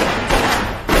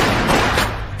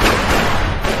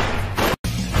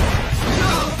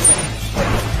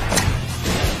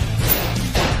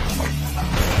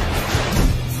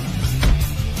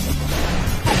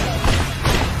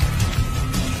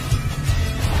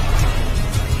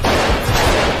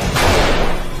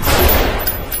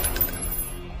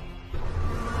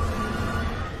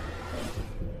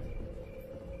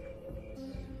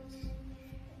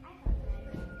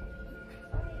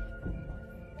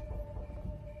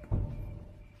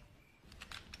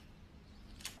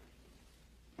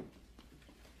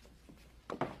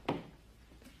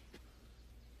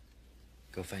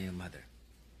 Go find your mother.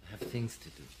 I have things to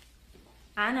do.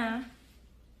 Anna.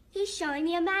 He's showing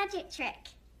me a magic trick.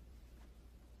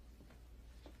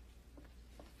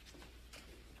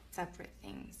 Separate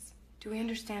things. Do we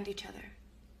understand each other?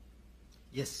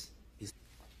 Yes.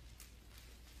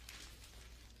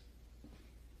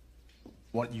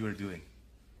 What you are doing.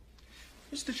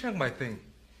 Just to check my thing.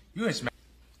 You as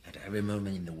At every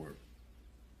moment in the world,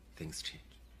 things change.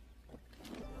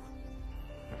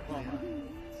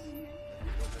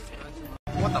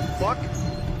 What the fuck?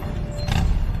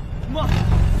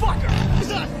 Motherfucker!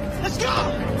 Let's go!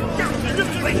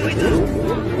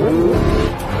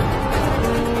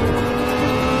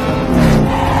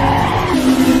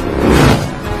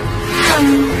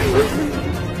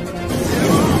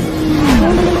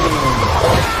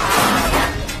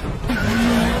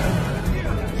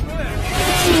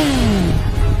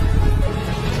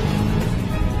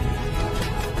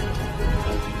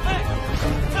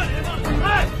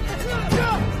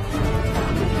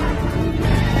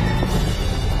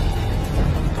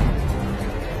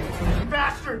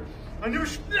 Bastard! I knew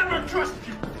she'd never trust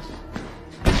you!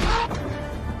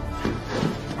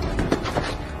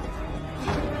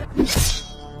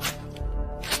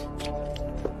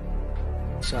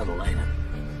 Saw the light.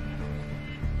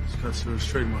 That's his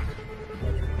trademark.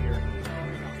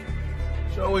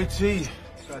 Show AT.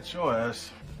 Got your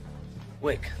ass.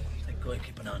 Wick, take go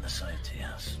keep an eye on the side of the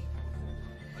house.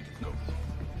 Go.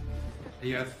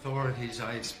 The authorities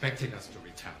are expecting us to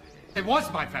retaliate. It was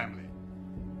my family.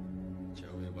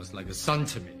 Joey was like a son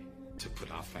to me to put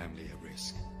our family at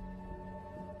risk.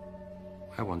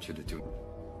 I want you to do.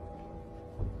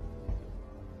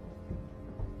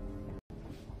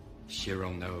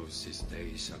 Shiro knows his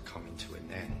days are coming to an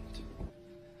end.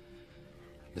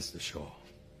 Mr. Shaw.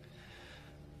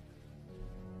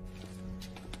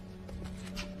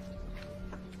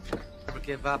 Never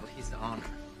give up, he's the honor.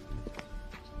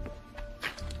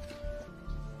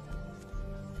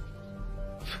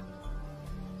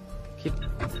 Keep.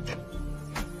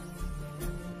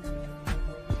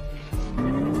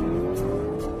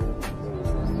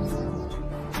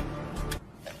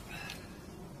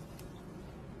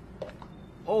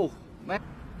 Oh, man.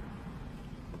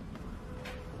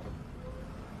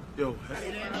 Yo,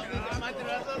 hey.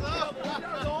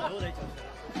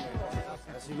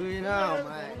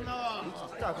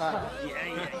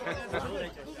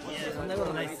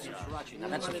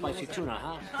 That's a spicy tuna,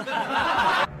 huh?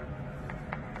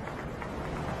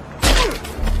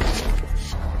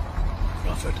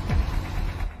 Crawford.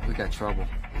 We got trouble.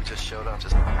 We just showed up.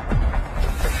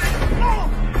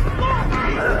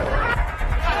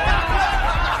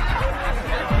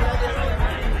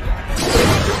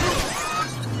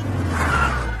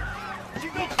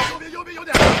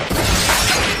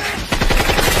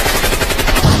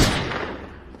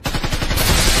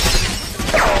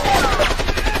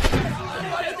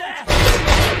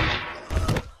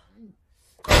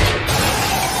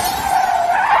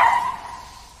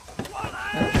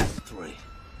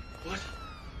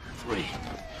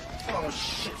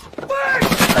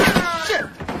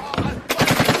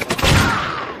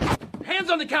 Hands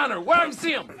on the counter, where I can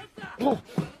see him. We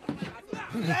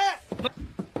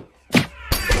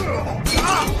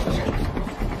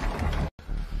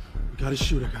gotta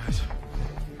shoot her, guys.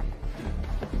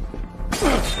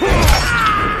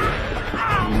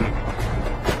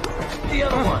 The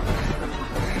other one.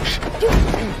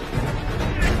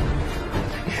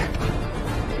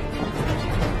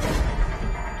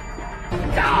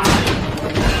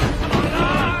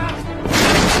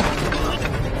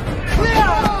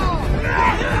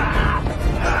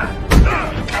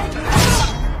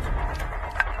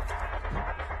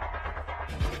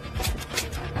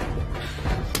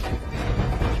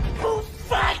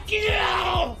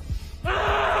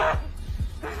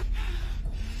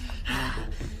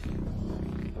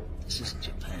 This is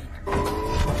Japan.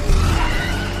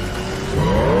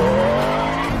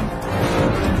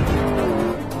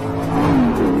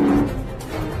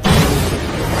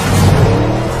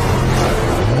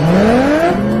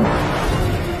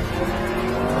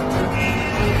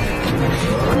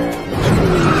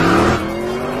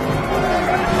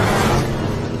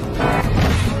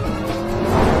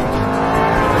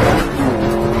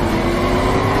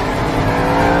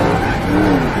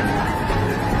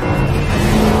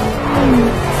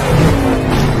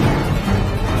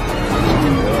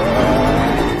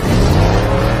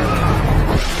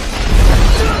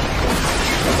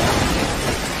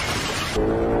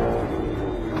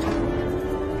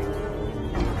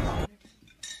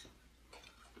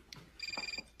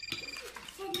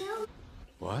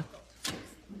 What?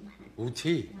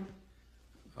 OT?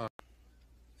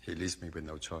 He leaves me with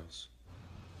no choice.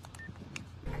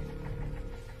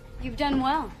 You've done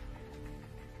well.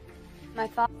 My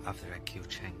father... After I killed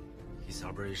Cheng, his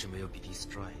operation will be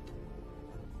destroyed.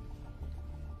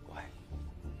 Why?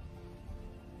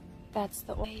 That's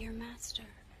the way, your master.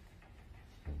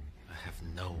 I have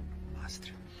no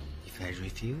master. If I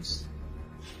refuse,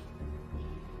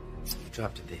 you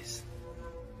drop to this.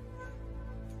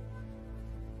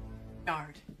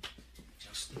 Guard.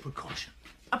 Just a precaution.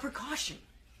 A precaution.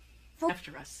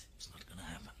 After us. It's not gonna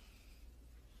happen.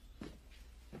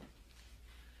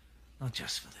 Not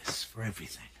just for this, for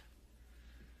everything.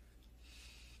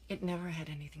 It never had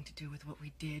anything to do with what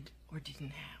we did or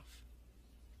didn't have.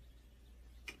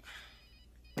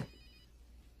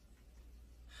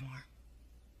 More.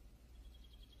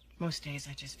 Most days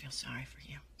I just feel sorry for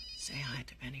you. Say hi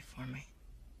to Benny for me.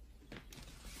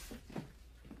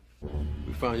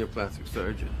 We found your plastic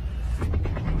surgeon.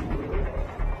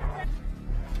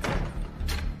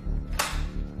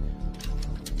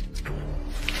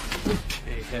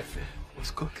 Hey, Jefe,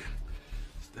 what's cooking?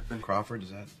 Stephen Crawford,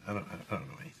 is that? I don't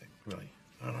know anything, really.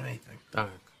 I don't know anything. Dark.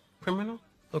 Criminal?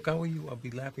 Look, how are you? I'll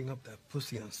be lapping up that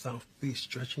pussy on South Beach,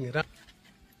 stretching it out.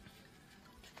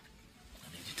 I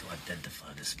need you to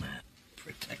identify this man.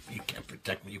 Protect me. You can't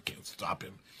protect me. You can't stop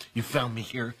him. You found me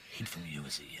here. He'd from you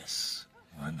is a yes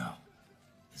or a no.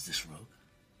 Is this rogue?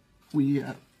 We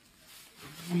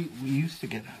used to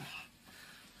get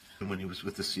And when he was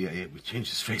with the CIA, we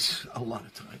changed his face a lot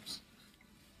of times.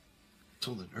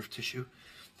 Sold the nerve tissue,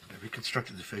 and I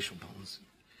reconstructed the facial bones.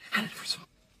 Had it for so.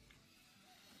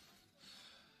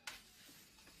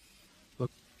 Look,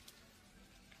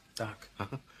 Doc. Huh?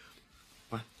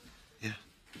 What? Yeah.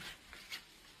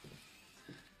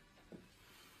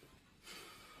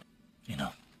 You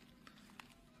know,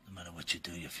 no matter what you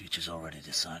do, your future's already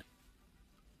decided.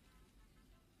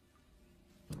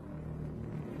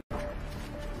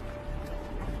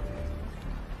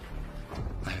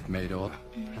 I have made all.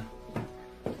 I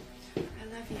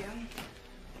love you.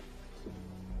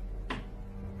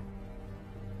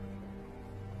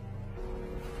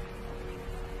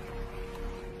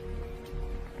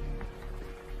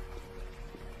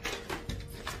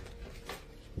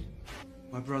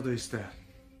 My brother is dead.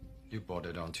 You brought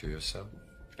it onto yourself.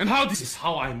 And how this is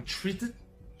how I'm treated?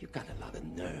 You got a lot of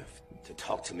nerve to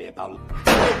talk to me about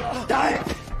dying.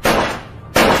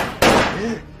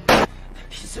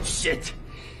 Piece of shit.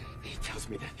 He tells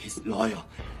me that he's loyal.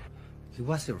 He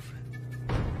was your friend.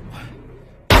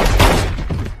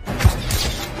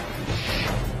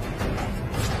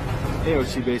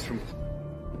 AOC base from...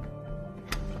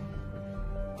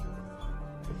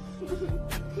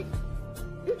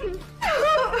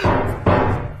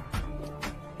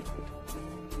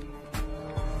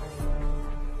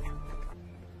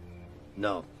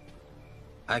 No.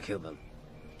 I killed them.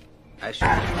 I should.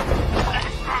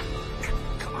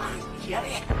 Come on, get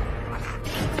it.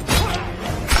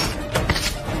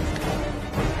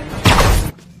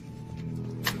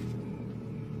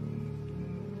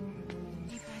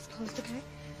 You guys closed, okay?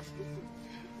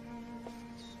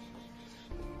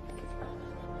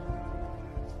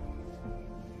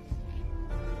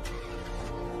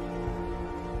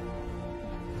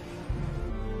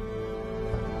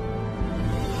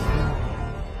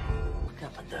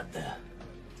 There.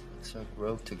 So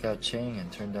Rogue took out Chang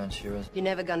and turned on Shira's. You're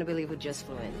never gonna believe who just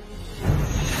flew in.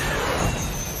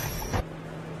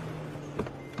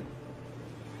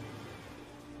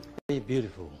 Very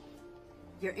beautiful.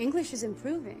 Your English is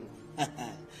improving.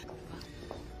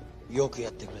 よくや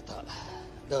ってくれた。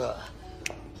だが、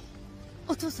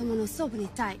お父様のそばにい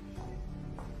たい。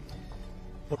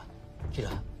ほら、キラ、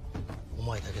お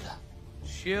前だけだ。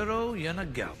 Shiro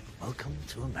Yanagawa. Welcome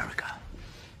to America.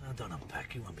 Now, don't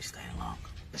unpack. You won't be staying long.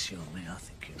 It's you and me. I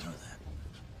think you know that.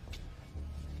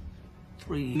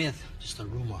 3 Myth, just a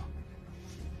rumor.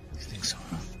 You think so,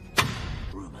 huh?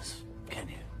 Rumors. Can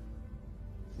you?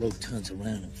 Rogue turns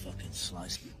around and fucking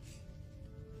slices me.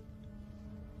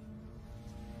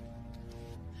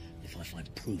 If I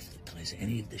find proof that ties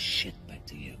any of this shit back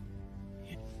to you.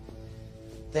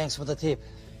 Thanks for the tip,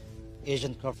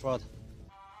 Agent Crawford.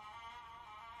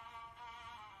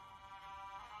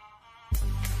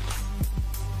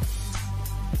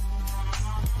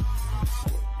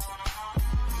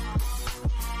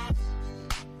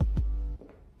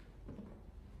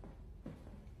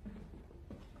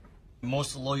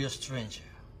 Most loyal stranger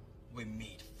we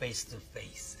meet face to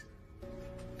face.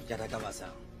 Yadagawa-san,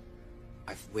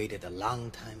 I've waited a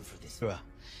long time for this.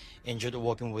 Enjoyed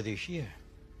working with you here.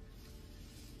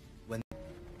 When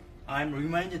I'm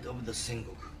reminded of the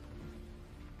Sengoku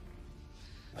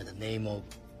by the name of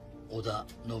Oda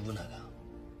Nobunaga,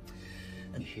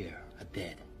 and here are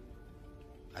dead.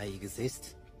 I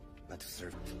exist but to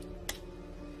serve.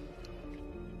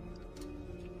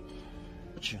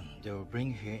 Fortune they will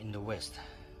bring here in the West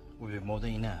will be more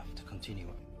than enough to continue.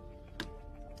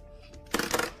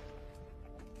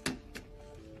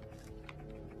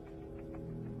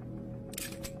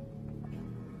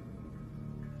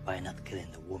 By not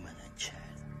killing the woman and child.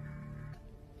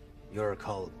 Your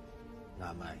call,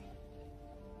 not mine.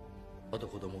 まだ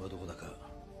子供がどこだか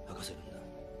吐かせるんだ。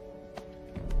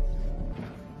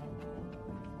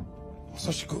ま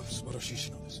さしく素晴らしい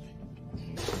品ですね。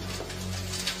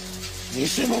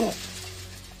偽物。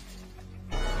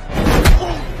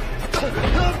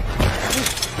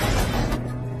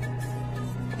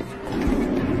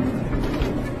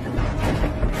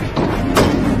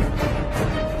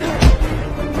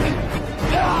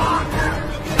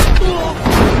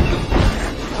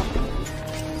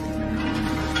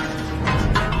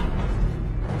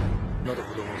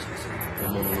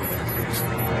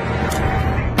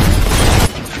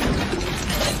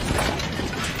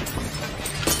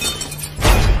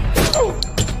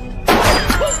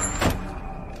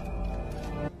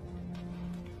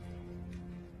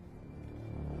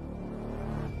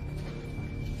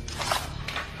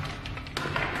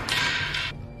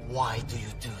Why do you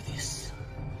do this?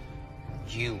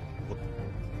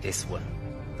 This one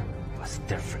was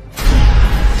different.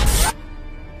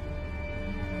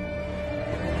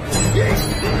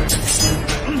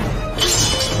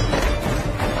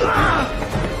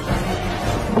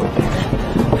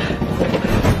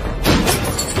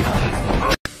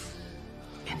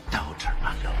 Indulge her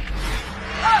alone.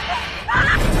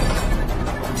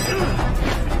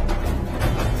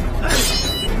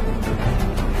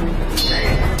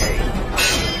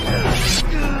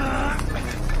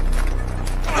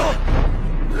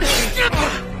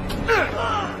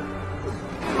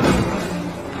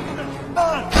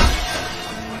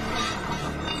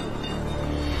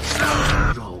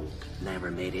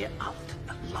 Never made it out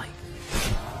alive.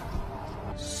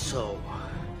 So,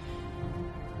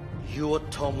 you were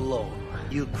Tom Lowe.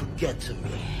 You could get to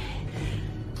me.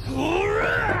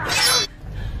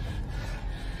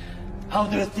 How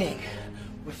do you think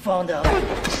we found out?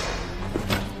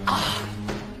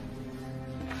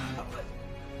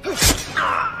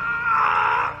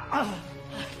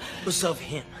 Because of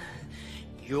him,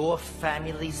 your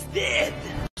family's dead.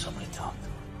 Somebody talk to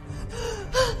him.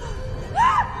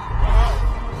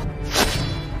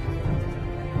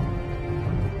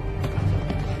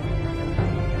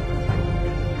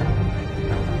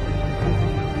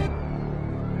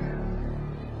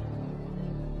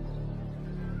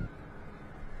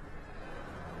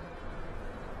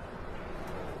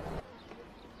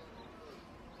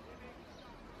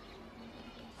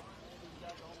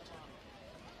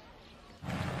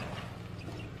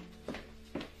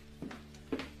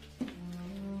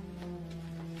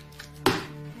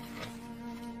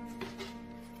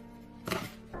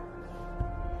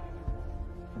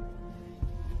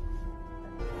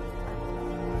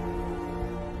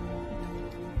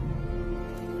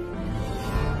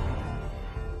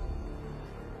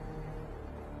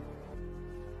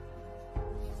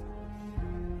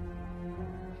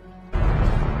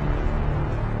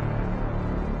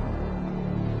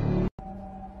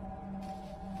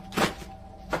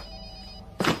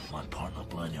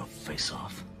 Face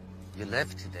off. You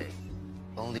left today.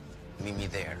 Only meet me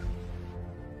there.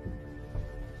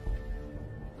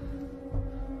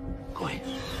 Go ahead.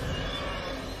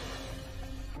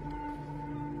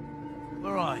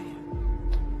 Where are you?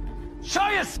 Show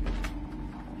us! Come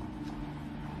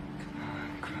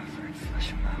on, Crawford, flush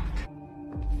him out.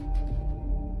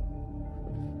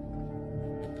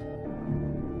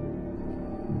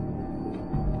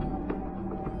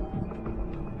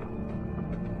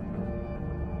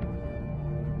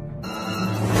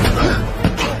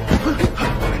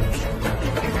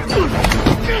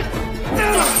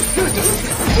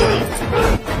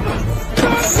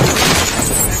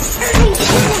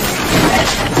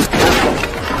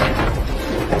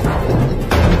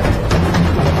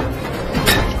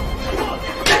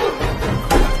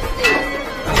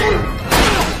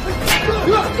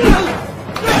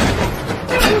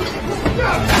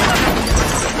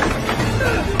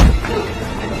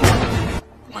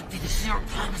 What did the sheriff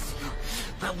promise you?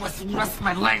 That was the rest of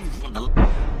my life for the...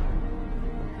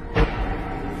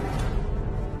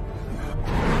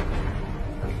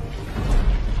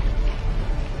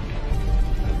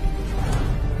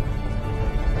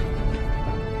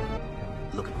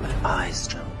 Look at my eyes,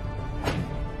 Joe.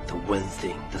 The one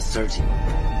thing, the certain.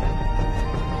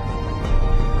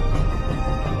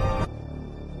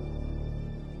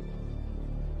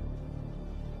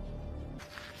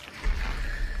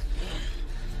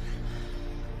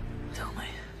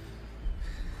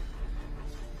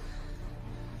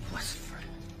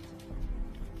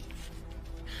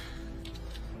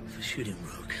 shoot him,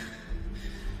 Rogue.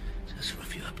 Just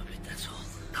rough you up a bit, that's all.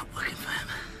 Not working for him.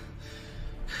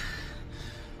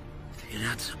 Figured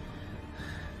out some.